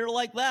talking up here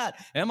like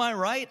that. Am I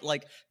right?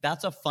 Like,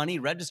 that's a funny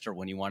register.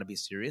 When you want to be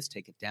serious,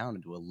 take it down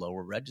and do a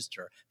lower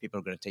register.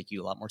 People are going to take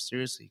you a lot more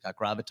seriously. You got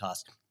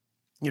gravitas.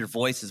 Your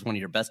voice is one of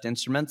your best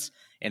instruments.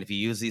 And if you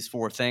use these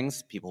 4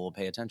 things, people will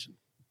pay attention.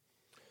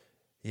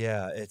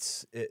 Yeah,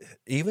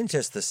 even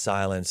just the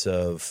silence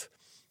of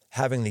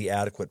having the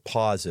adequate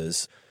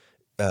pauses,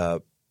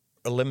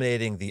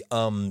 eliminating the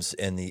ums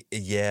and the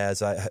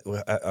yeahs. I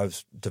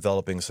was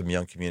developing some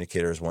young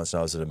communicators once, and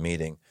I was in a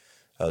meeting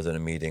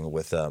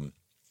with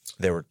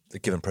they were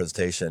giving a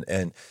presentation,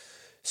 and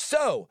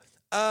so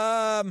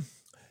I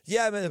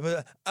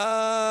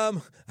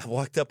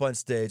walked up on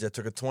stage. I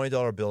took a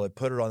 $20 bill. I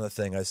put it on the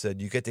thing. I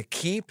said, "You get to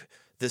keep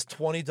this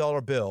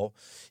 $20 bill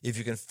if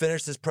you can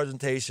finish this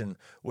presentation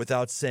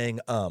without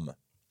saying."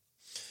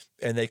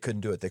 And they couldn't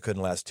do it. They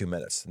couldn't last 2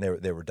 minutes, and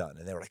they were done.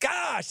 And they were like,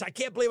 "Gosh, I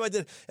can't believe I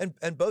did."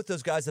 And both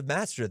those guys have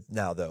mastered it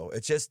now, though.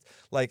 It's just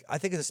like, I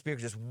think as a speaker,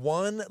 just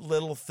one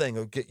little thing.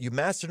 Okay, you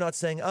master not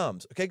saying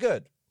ums. Okay,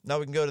 good. Now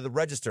we can go to the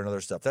register and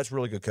other stuff. That's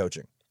really good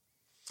coaching.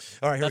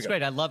 All right, here That's we go.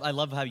 great. I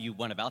love how you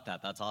went about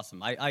that. That's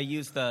awesome. I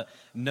use the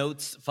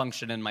notes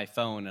function in my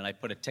phone, and I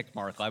put a tick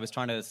mark. I was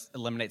trying to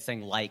eliminate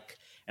saying like,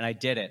 and I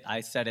did it.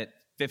 I said it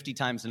 50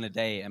 times in a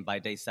day, and by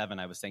day 7,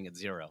 I was saying it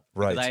 0.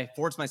 Right. Because I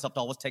forced myself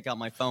to always take out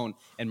my phone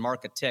and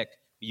mark a tick.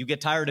 You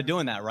get tired of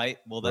doing that, right?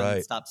 Well,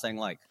 then stop saying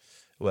like.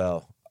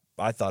 Well,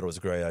 I thought it was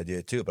a great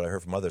idea, too, but I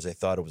heard from others they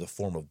thought it was a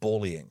form of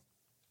bullying.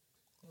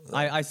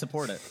 I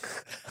support it.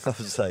 I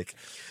was like,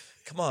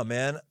 come on,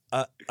 man.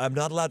 I'm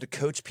not allowed to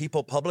coach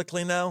people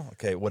publicly now?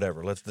 Okay,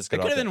 whatever. Let's get off It could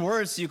have that. been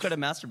worse. You could have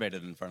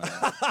masturbated in front of them.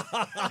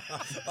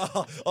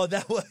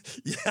 That was,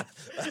 yeah.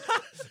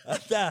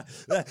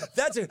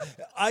 That's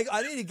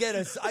I need to get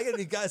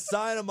a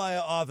sign in my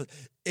office.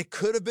 It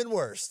could have been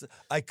worse.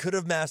 I could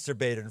have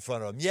masturbated in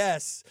front of them.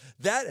 Yes,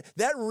 that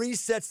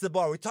resets the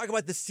bar. We talk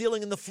about the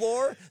ceiling and the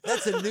floor.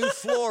 That's a new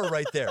floor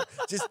right there.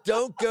 Just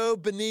don't go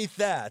beneath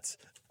that.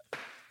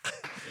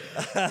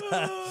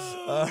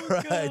 All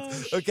right.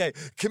 Gosh. Okay.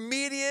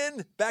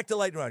 Comedian, back to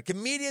lightning round.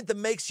 Comedian that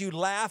makes you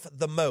laugh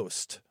the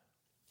most.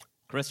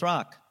 Chris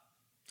Rock.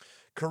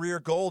 Career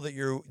goal that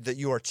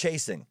you are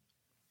chasing.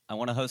 I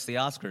want to host the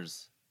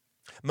Oscars.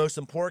 Most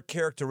important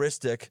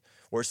characteristic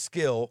or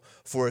skill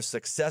for a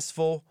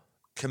successful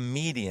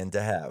comedian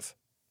to have.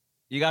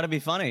 You got to be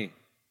funny.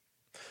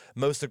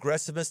 Most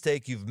aggressive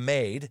mistake you've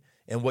made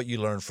and what you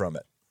learned from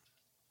it.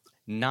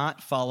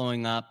 Not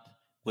following up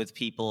with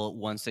people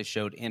once they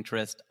showed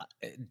interest.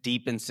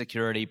 Deep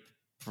insecurity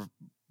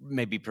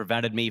maybe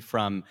prevented me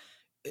from,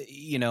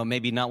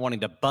 maybe not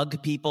wanting to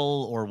bug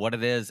people or what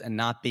it is, and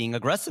not being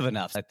aggressive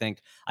enough. I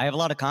think I have a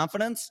lot of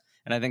confidence,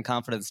 and I think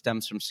confidence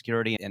stems from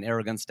security and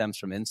arrogance stems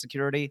from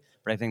insecurity.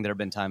 But I think there have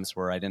been times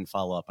where I didn't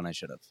follow up and I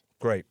should have.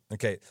 Great.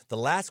 Okay. The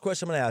last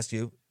question I'm going to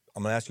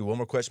ask you one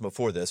more question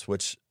before this,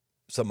 which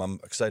something I'm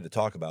excited to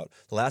talk about.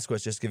 The last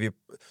question, just to give you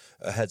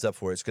a heads up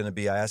for it, it's going to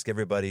be, I ask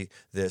everybody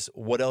this: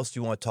 what else do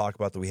you want to talk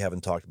about that we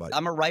haven't talked about?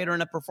 I'm a writer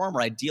and a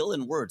performer. I deal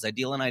in words. I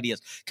deal in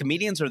ideas.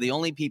 Comedians are the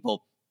only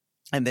people,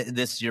 and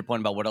this is your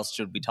point about what else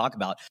should we talk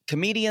about.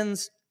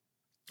 Comedians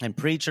and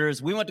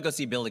preachers. We went to go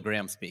see Billy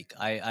Graham speak.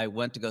 I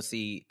went to go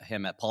see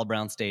him at Paul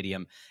Brown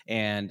Stadium,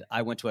 and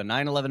I went to a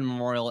 9/11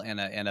 memorial and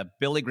a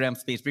Billy Graham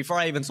speech before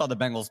I even saw the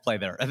Bengals play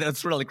there.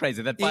 That's really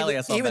crazy. That finally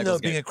I saw even Bengals though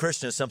game. being a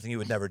Christian is something you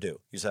would never do. You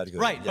just had to go.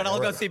 Right, but I'll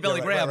go see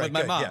Billy Graham with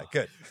my mom. Yeah,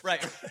 good.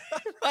 Right,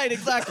 right,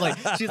 exactly.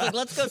 She's like,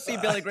 let's go see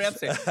Billy Graham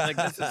speak. Like,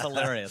 this is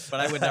hilarious,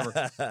 but I would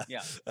never.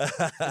 Yeah,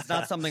 it's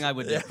not something I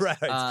would do. Yeah,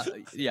 right.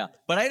 Yeah,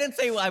 but I didn't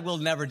say I will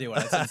never do it.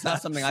 I said it's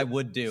not something I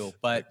would do,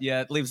 but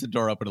yeah, it leaves the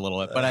door open a little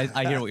bit. But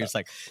I hear what you're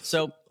saying.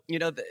 So,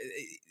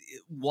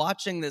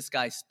 watching this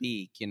guy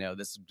speak,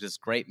 this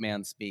great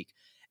man speak,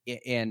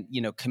 and,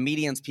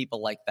 comedians,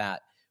 people like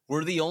that,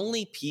 we're the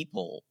only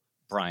people,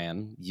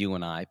 Brian, you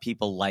and I,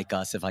 people like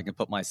us, if I can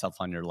put myself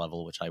on your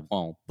level, which I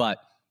won't, but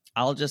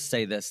I'll just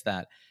say this,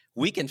 that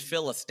we can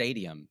fill a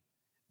stadium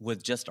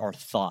with just our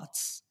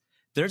thoughts.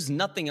 There's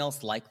nothing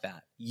else like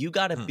that. You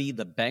got to be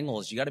the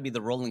Bengals. You got to be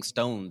the Rolling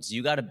Stones.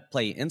 You got to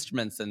play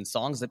instruments and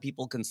songs that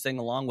people can sing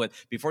along with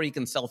before you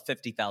can sell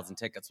 50,000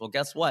 tickets. Well,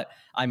 guess what?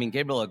 I mean,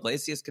 Gabriel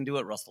Iglesias can do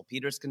it. Russell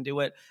Peters can do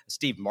it.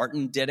 Steve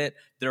Martin did it.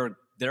 There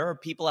are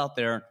people out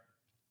there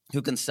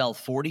who can sell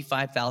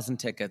 45,000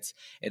 tickets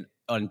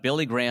on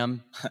Billy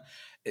Graham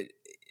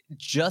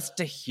just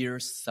to hear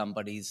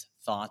somebody's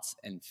thoughts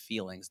and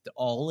feelings.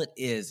 All it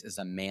is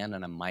a man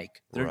and a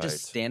mic. They're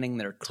just standing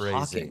there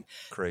talking.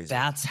 Crazy.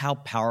 That's how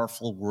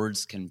powerful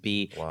words can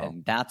be. Wow.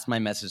 And that's my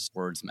message.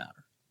 Words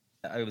matter.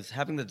 I was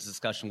having this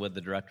discussion with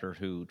the director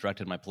who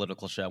directed my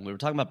political show. And we were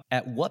talking about,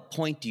 at what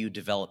point do you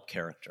develop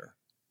character?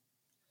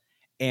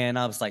 And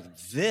I was like,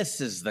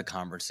 this is the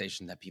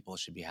conversation that people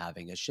should be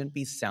having. It shouldn't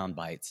be sound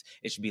bites.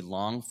 It should be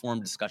long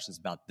form discussions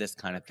about this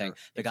kind of thing.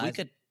 The guy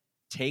could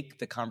take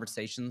the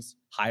conversations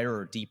higher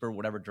or deeper,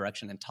 whatever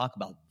direction, and talk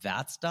about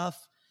that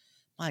stuff.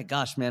 My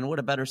gosh, man, what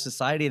a better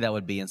society that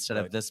would be, instead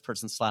of this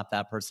person slapped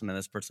that person and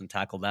this person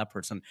tackled that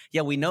person.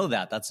 Yeah, we know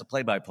that. That's the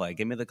play-by-play.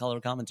 Give me the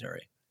color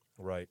commentary.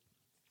 Right.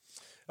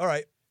 All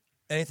right.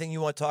 Anything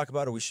you want to talk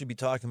about or we should be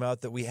talking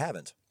about that we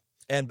haven't?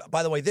 And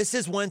by the way, this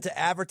is when to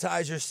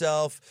advertise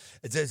yourself.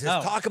 It's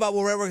talk about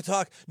whatever we're going to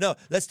talk. No,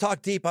 let's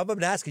talk deep. I've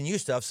been asking you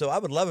stuff, so I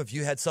would love if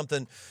you had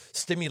something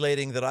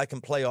stimulating that I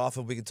can play off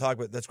of. We can talk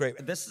about. That's great.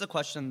 This is a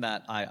question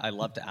that I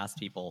love to ask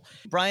people.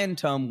 Brian,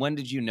 Tome, when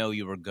did you know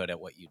you were good at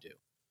what you do?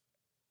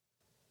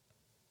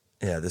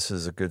 Yeah, this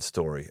is a good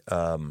story.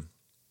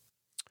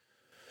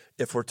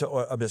 If we're,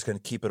 I'm just going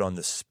to keep it on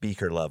the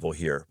speaker level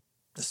here,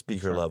 the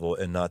speaker level,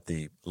 and not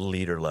the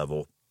leader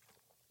level.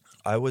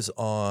 I was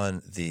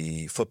on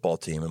the football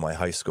team in my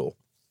high school,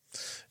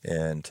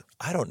 and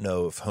I don't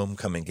know if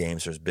homecoming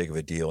games are as big of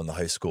a deal in the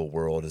high school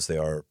world as they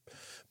are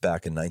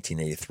back in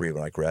 1983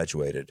 when I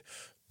graduated,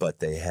 but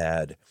they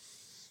had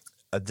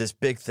this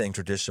big thing,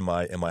 tradition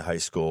in my high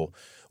school,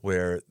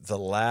 where the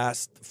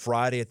last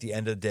Friday at the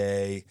end of the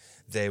day,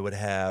 they would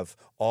have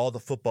all the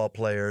football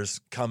players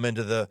come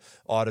into the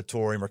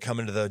auditorium or come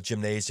into the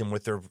gymnasium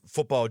with their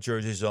football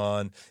jerseys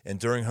on. And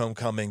during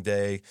homecoming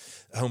that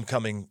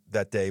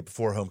day,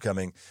 before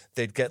homecoming,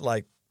 they'd get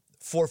like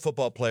 4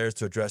 football players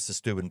to address the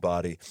student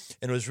body.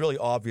 And it was really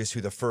obvious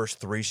who the first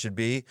 3 should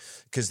be,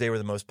 because they were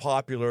the most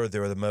popular. They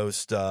were the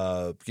most,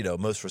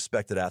 most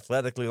respected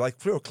athletically.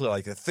 Like, real clear,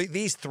 like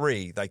these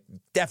 3, like,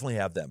 definitely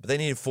have them. But they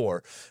needed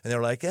 4. And they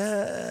were like,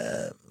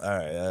 all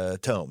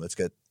right, Tome, let's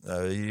get,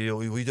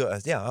 we do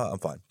it. Yeah, I'm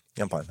fine.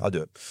 I'll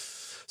do it.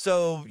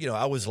 So,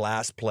 I was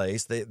last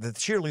place. The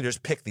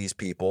cheerleaders picked these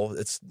people.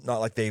 It's not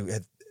like they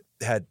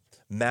had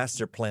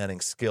master planning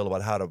skill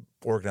about how to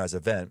organize an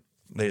event.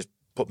 They just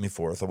put me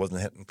forth. I wasn't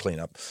hitting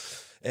cleanup.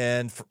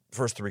 And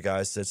first 3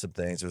 guys said some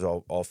things. It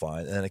was all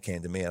fine. And then it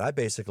came to me, and I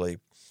basically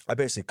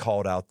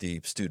called out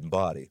the student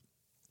body.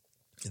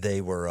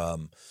 They were,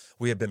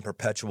 we had been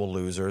perpetual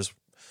losers,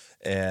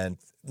 and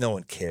no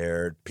one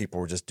cared. People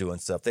were just doing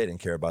stuff. They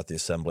didn't care about the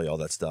assembly, all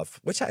that stuff,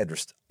 which I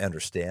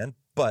understand,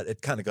 but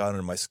it kind of got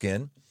under my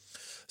skin.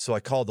 So I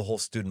called the whole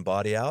student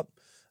body out,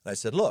 and I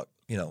said, look,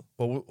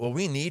 what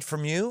we need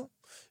from you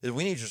is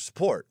we need your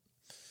support.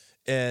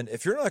 And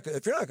if you're not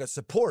going to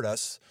support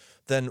us,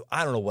 then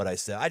I don't know what I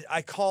said.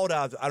 I called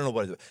out. I don't know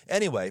what I did.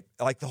 Anyway,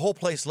 like, the whole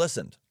place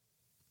listened.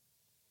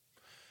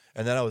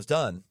 And then I was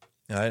done.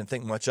 And I didn't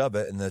think much of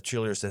it. And the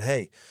cheerleader said,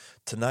 hey,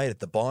 tonight at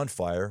the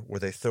bonfire, where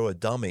they throw a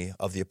dummy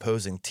of the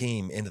opposing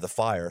team into the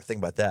fire, think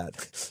about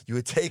that. You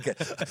would take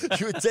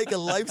a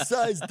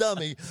life-size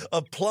dummy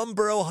of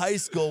Plumboro High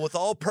School with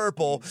all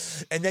purple,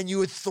 and then you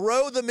would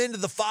throw them into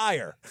the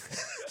fire.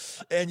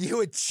 And you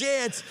would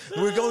chant,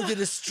 we're going to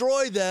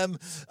destroy them.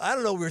 I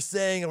don't know what we were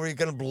saying, or we're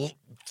going to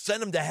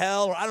send them to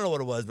hell, or I don't know what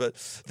it was, but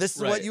this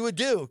is what you would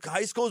do.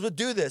 High schools would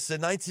do this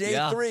in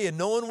 1983, and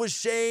no one was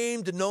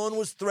shamed, and no one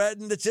was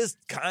threatened. It's just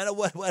kind of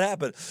what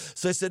happened.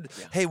 So I said,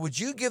 hey, would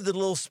you give the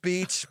little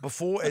speech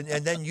before, and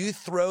then you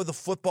throw the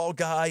football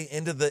guy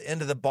into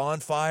the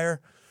bonfire?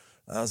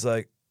 I was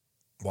like,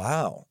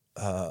 wow,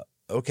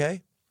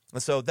 okay.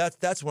 And so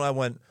that's when I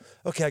went,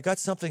 okay, I got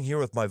something here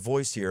with my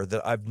voice here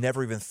that I've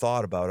never even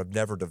thought about, I've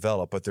never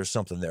developed, but there's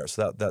something there.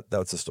 So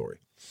that's the story.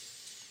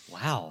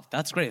 Wow,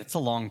 that's great. It's a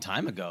long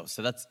time ago.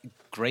 So that's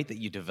great that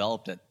you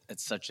developed it at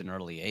such an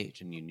early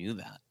age and you knew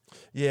that.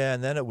 Yeah,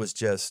 and then it was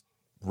just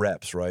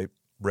reps, right?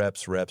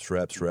 Reps.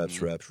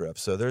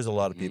 So there's a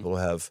lot of people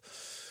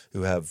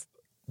who have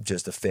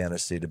just a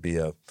fantasy to be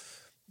a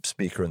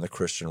speaker in the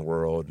Christian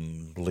world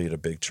and lead a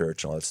big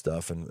church and all that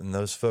stuff. And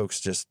those folks,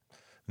 just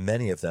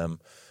many of them,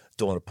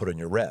 don't want to put in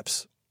your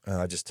reps. And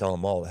I just tell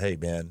them all, hey,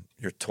 man,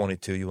 you're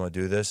 22, you want to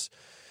do this?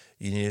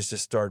 You need to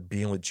just start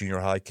being with junior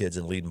high kids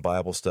and leading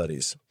Bible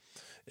studies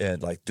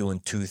and like doing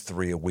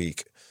 2-3 a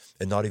week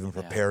and not even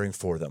preparing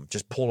for them.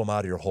 Just pull them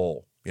out of your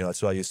hole.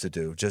 That's what I used to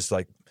do. Just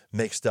like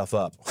make stuff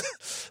up.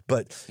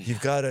 But you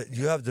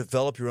have to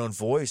develop your own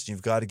voice.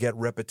 You've got to get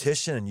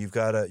repetition, and you've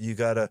got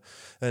to,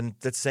 and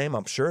the same,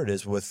 I'm sure it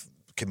is with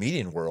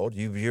comedian world.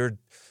 You're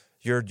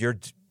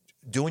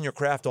doing your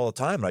craft all the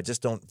time. And I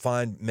just don't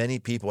find many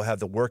people have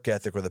the work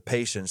ethic or the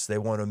patience. They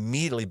want to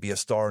immediately be a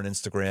star on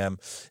Instagram,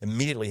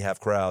 immediately have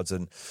crowds.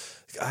 And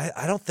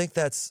I don't think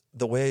that's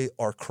the way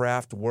our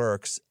craft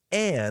works.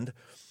 And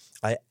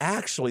I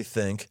actually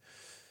think,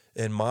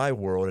 in my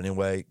world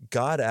anyway,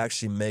 God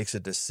actually makes a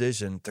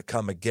decision to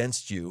come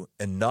against you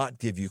and not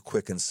give you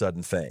quick and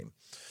sudden fame.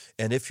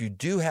 And if you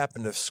do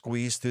happen to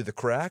squeeze through the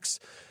cracks,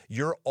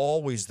 you're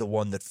always the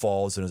one that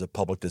falls and is a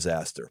public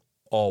disaster.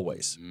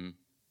 Always.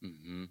 Mm-hmm.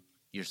 Mm-hmm.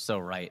 You're so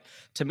right.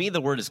 To me,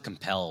 the word is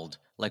compelled.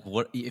 Like,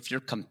 what if you're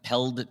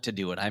compelled to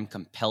do it? I'm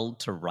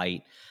compelled to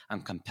write.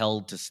 I'm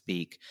compelled to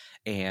speak.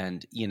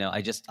 And,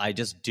 I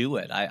just do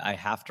it. I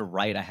have to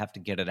write. I have to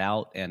get it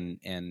out.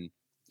 And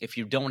if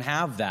you don't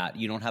have that,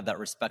 you don't have that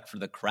respect for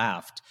the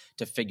craft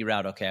to figure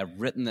out, okay, I've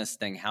written this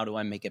thing. How do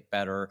I make it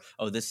better?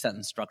 Oh, this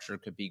sentence structure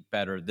could be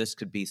better. This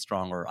could be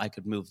stronger. I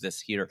could move this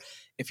here.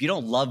 If you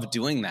don't love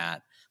doing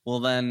that, well,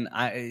 then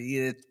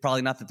it's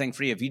probably not the thing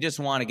for you. If you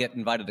just want to get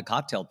invited to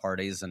cocktail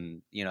parties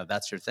and,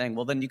 that's your thing,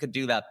 well, then you could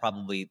do that,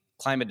 probably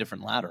climb a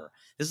different ladder.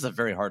 This is a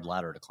very hard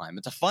ladder to climb.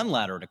 It's a fun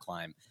ladder to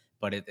climb,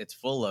 but it's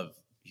full of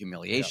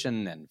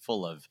humiliation and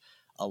full of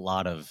a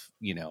lot of,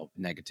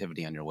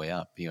 negativity on your way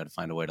up. You got to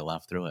find a way to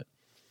laugh through it.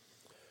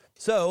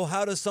 So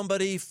how does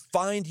somebody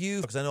find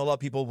you? Because I know a lot of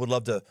people would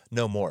love to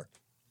know more.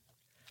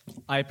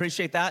 I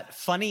appreciate that.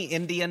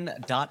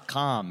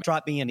 Funnyindian.com.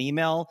 Drop me an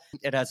email.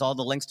 It has all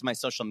the links to my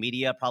social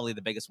media. Probably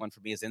the biggest one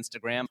for me is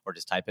Instagram, or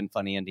just type in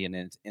Funny Indian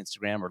in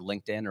Instagram or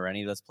LinkedIn or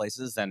any of those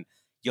places, and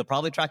you'll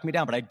probably track me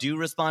down. But I do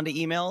respond to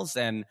emails,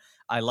 and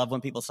I love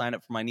when people sign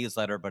up for my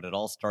newsletter, but it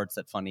all starts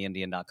at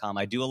funnyindian.com.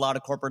 I do a lot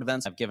of corporate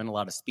events. I've given a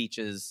lot of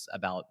speeches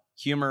about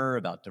humor,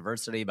 about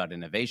diversity, about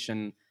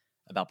innovation,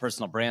 about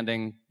personal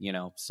branding,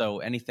 So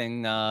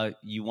anything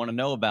you want to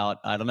know about,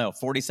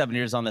 47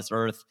 years on this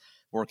earth,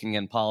 working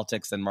in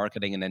politics and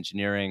marketing and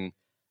engineering,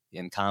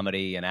 in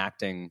comedy and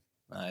acting,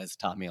 has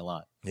taught me a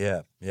lot.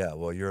 Yeah.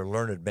 Well, you're a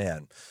learned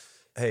man.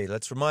 Hey,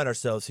 let's remind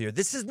ourselves here.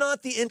 This is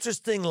not the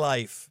interesting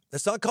life.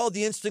 It's not called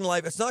the interesting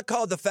life. It's not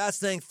called the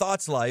fascinating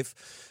thoughts life.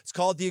 It's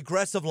called the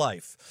aggressive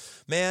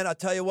life. Man, I'll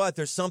tell you what,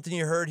 there's something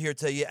you heard here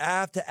today you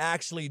have to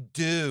actually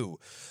do.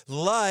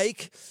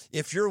 Like,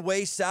 if you're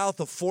way south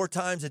of 4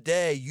 times a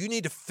day, you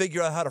need to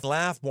figure out how to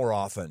laugh more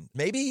often.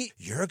 Maybe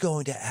you're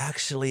going to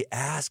actually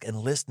ask and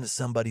listen to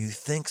somebody who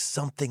thinks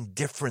something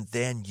different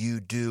than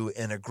you do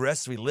and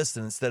aggressively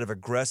listen instead of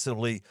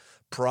aggressively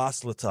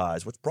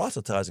proselytize. What's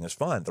proselytizing is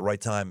fine at the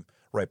right time,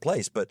 right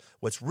place. But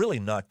what's really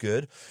not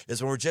good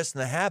is when we're just in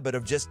the habit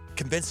of just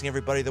convincing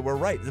everybody that we're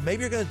right.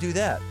 Maybe you're going to do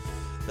that.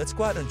 Let's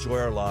go out and enjoy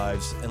our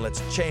lives, and let's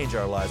change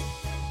our lives.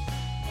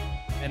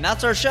 And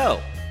that's our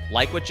show.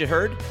 Like what you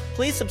heard?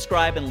 Please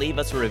subscribe and leave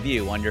us a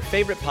review on your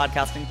favorite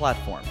podcasting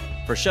platform.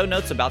 For show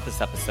notes about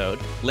this episode,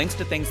 links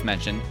to things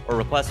mentioned, or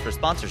requests for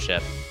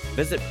sponsorship,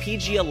 visit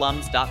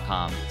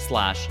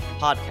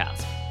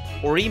pgalums.com/podcast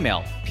or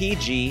email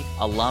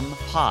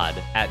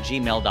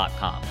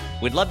pgalumpod@gmail.com.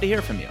 We'd love to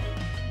hear from you.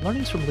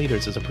 Learnings from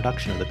Leaders is a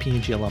production of the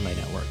P&G Alumni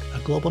Network, a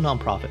global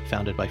nonprofit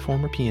founded by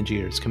former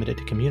P&Gers committed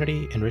to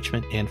community,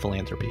 enrichment, and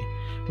philanthropy.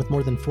 With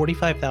more than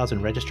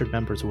 45,000 registered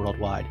members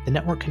worldwide, the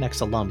network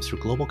connects alums through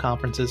global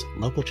conferences,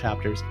 local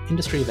chapters,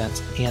 industry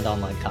events, and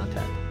online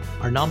content.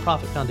 Our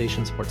nonprofit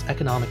foundation supports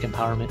economic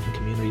empowerment in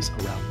communities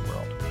around the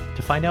world.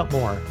 To find out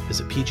more,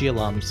 visit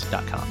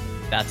pgalums.com.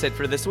 That's it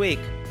for this week.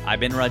 I've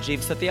been Rajiv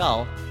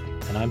Satyal.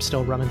 And I'm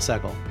still Raman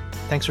Sehgal.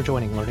 Thanks for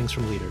joining Learnings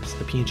from Leaders,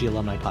 the P&G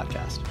Alumni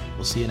Podcast.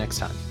 We'll see you next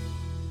time.